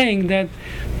are saying that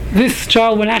this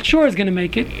child we're not sure is going to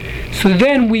make it, so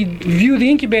then we view the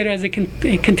incubator as a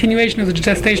continuation of the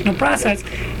gestational process,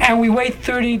 and we wait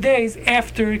 30 days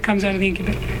after it comes out of the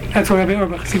incubator. That's what Rabbi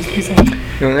Orbach seems to be saying.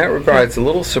 In that regard, it's a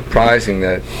little surprising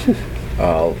that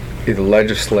either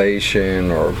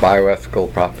legislation or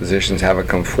bioethical propositions haven't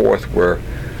come forth where,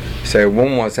 say, a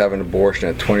woman wants to have an abortion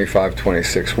at 25,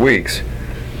 26 weeks,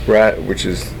 which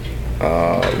is,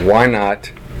 why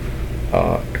not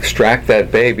extract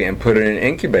that baby and put it in an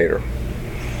incubator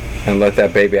and let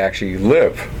that baby actually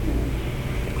live?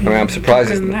 I mean, I'm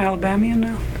surprised. In Alabama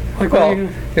now?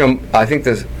 I think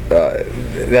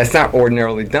that's not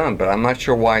ordinarily done, but I'm not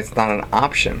sure why it's not an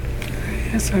option.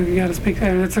 So you got to speak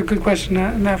there. That's a good question,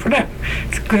 not for them.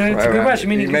 It's a good question.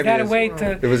 Meaning you got to wait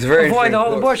to avoid the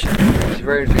whole abortion. There's a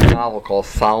very interesting novel called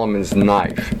Solomon's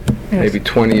Knife, maybe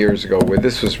 20 years ago, where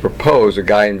this was proposed. A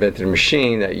guy invented a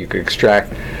machine that you could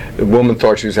extract. The woman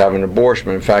thought she was having an abortion,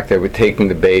 but in fact they were taking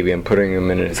the baby and putting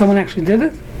him in it. Someone actually did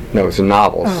it? No, it's a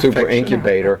novel, super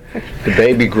incubator. The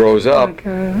baby grows up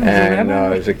and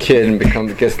is a kid and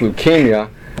gets leukemia,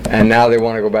 and now they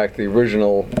want to go back to the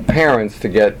original parents to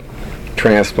get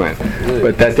transplant,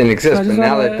 but that didn't exist. But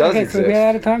now that does exist. So we're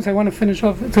out of time, so I want to finish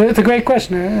off. It's a great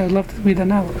question. I'd love to read that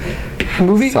novel. The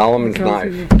movie? Solomon's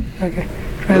Knife. Okay,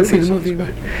 try to see the movie.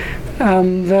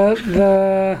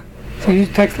 So you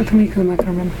text it to me because I'm not going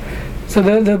to remember. So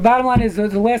the bottom line is the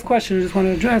last question I just want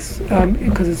to address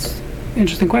because it's an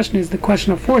interesting question is the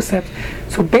question of forceps.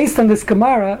 So based on this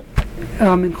Gemara,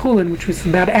 in Chulin, which was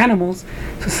about animals.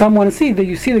 So some want to see that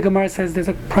you see the Gemara says there's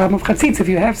a problem of chatzitz. If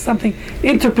you have something,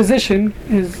 interposition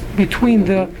is between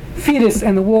the fetus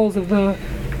and the walls of the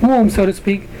womb, so to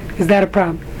speak. Is that a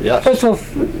problem? Yes. First of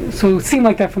all, so it seemed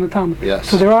like that from the Talmud. Yes.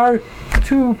 So there are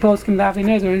two poskim Davnei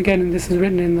Nezer, again, and this is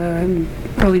written in the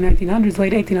early 1900s,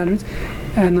 late 1800s,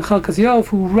 and the Chalkas Yov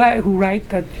who write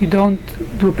that you don't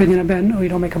do a Pidyon Ben, or you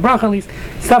don't make a bracha at least,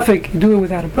 Safek, you do it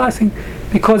without a blessing,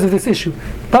 because of this issue.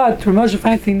 But Ramosha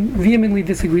Feinstein vehemently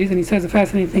disagrees, and he says a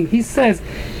fascinating thing. He says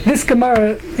this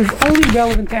Gemara is only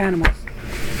relevant to animals.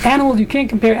 Animals, you can't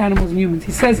compare animals and humans.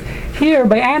 He says here,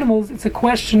 by animals, it's a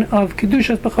question of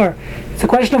Kedushas Bechor. It's a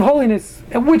question of holiness.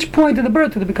 At which point did the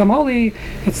birth did it become holy?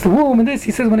 It's the womb and this.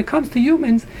 He says when it comes to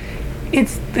humans,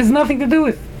 there's nothing to do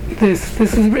with this.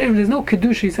 There's no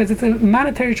Kedusha. He says it's a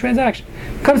monetary transaction.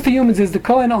 When it comes to humans, the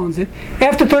Kohen owns it.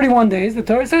 After 31 days, the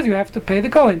Torah says you have to pay the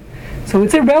Kohen. So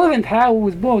it's irrelevant how it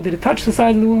was born. Did it touch the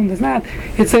side of the womb? Does not.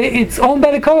 It's owned by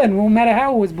the Kohen, no matter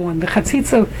how it was born. The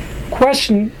Chatzitza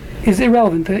question is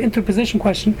irrelevant, the interposition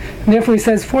question, and therefore he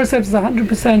says forceps is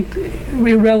 100%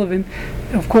 irrelevant.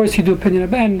 Of course, you do opinion of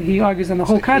Ben. He argues on the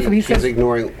whole concept. He says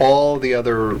ignoring all the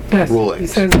other rulings. He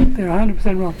says they're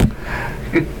 100% wrong.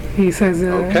 He says,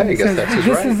 okay, I guess that's his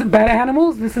this right. is about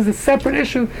animals. This is a separate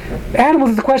issue.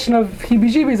 Animals is a question of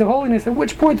heebie-jeebies, of holiness. At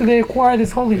which point do they acquire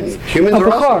this holiness? Humans are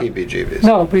also heebie-jeebies.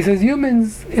 No, but he says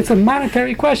humans, it's a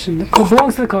monetary question. It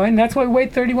belongs to the Kohen. That's why we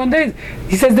wait 31 days.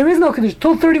 He says there is no condition.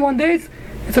 Till 31 days,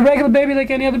 it's a regular baby like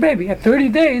any other baby. At 30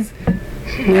 days,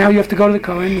 now you have to go to the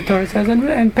Kohen, the Torah says,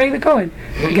 and pay the Kohen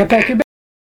to get back your baby.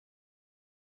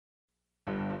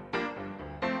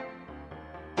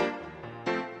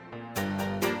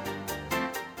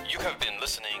 You have been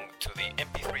listening to the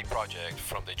MP3 project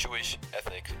from the Jewish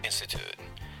Ethic Institute.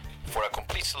 For a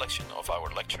complete selection of our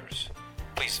lectures,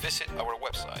 please visit our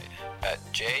website at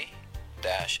j-ethics.org.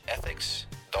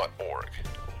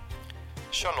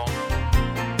 Shalom.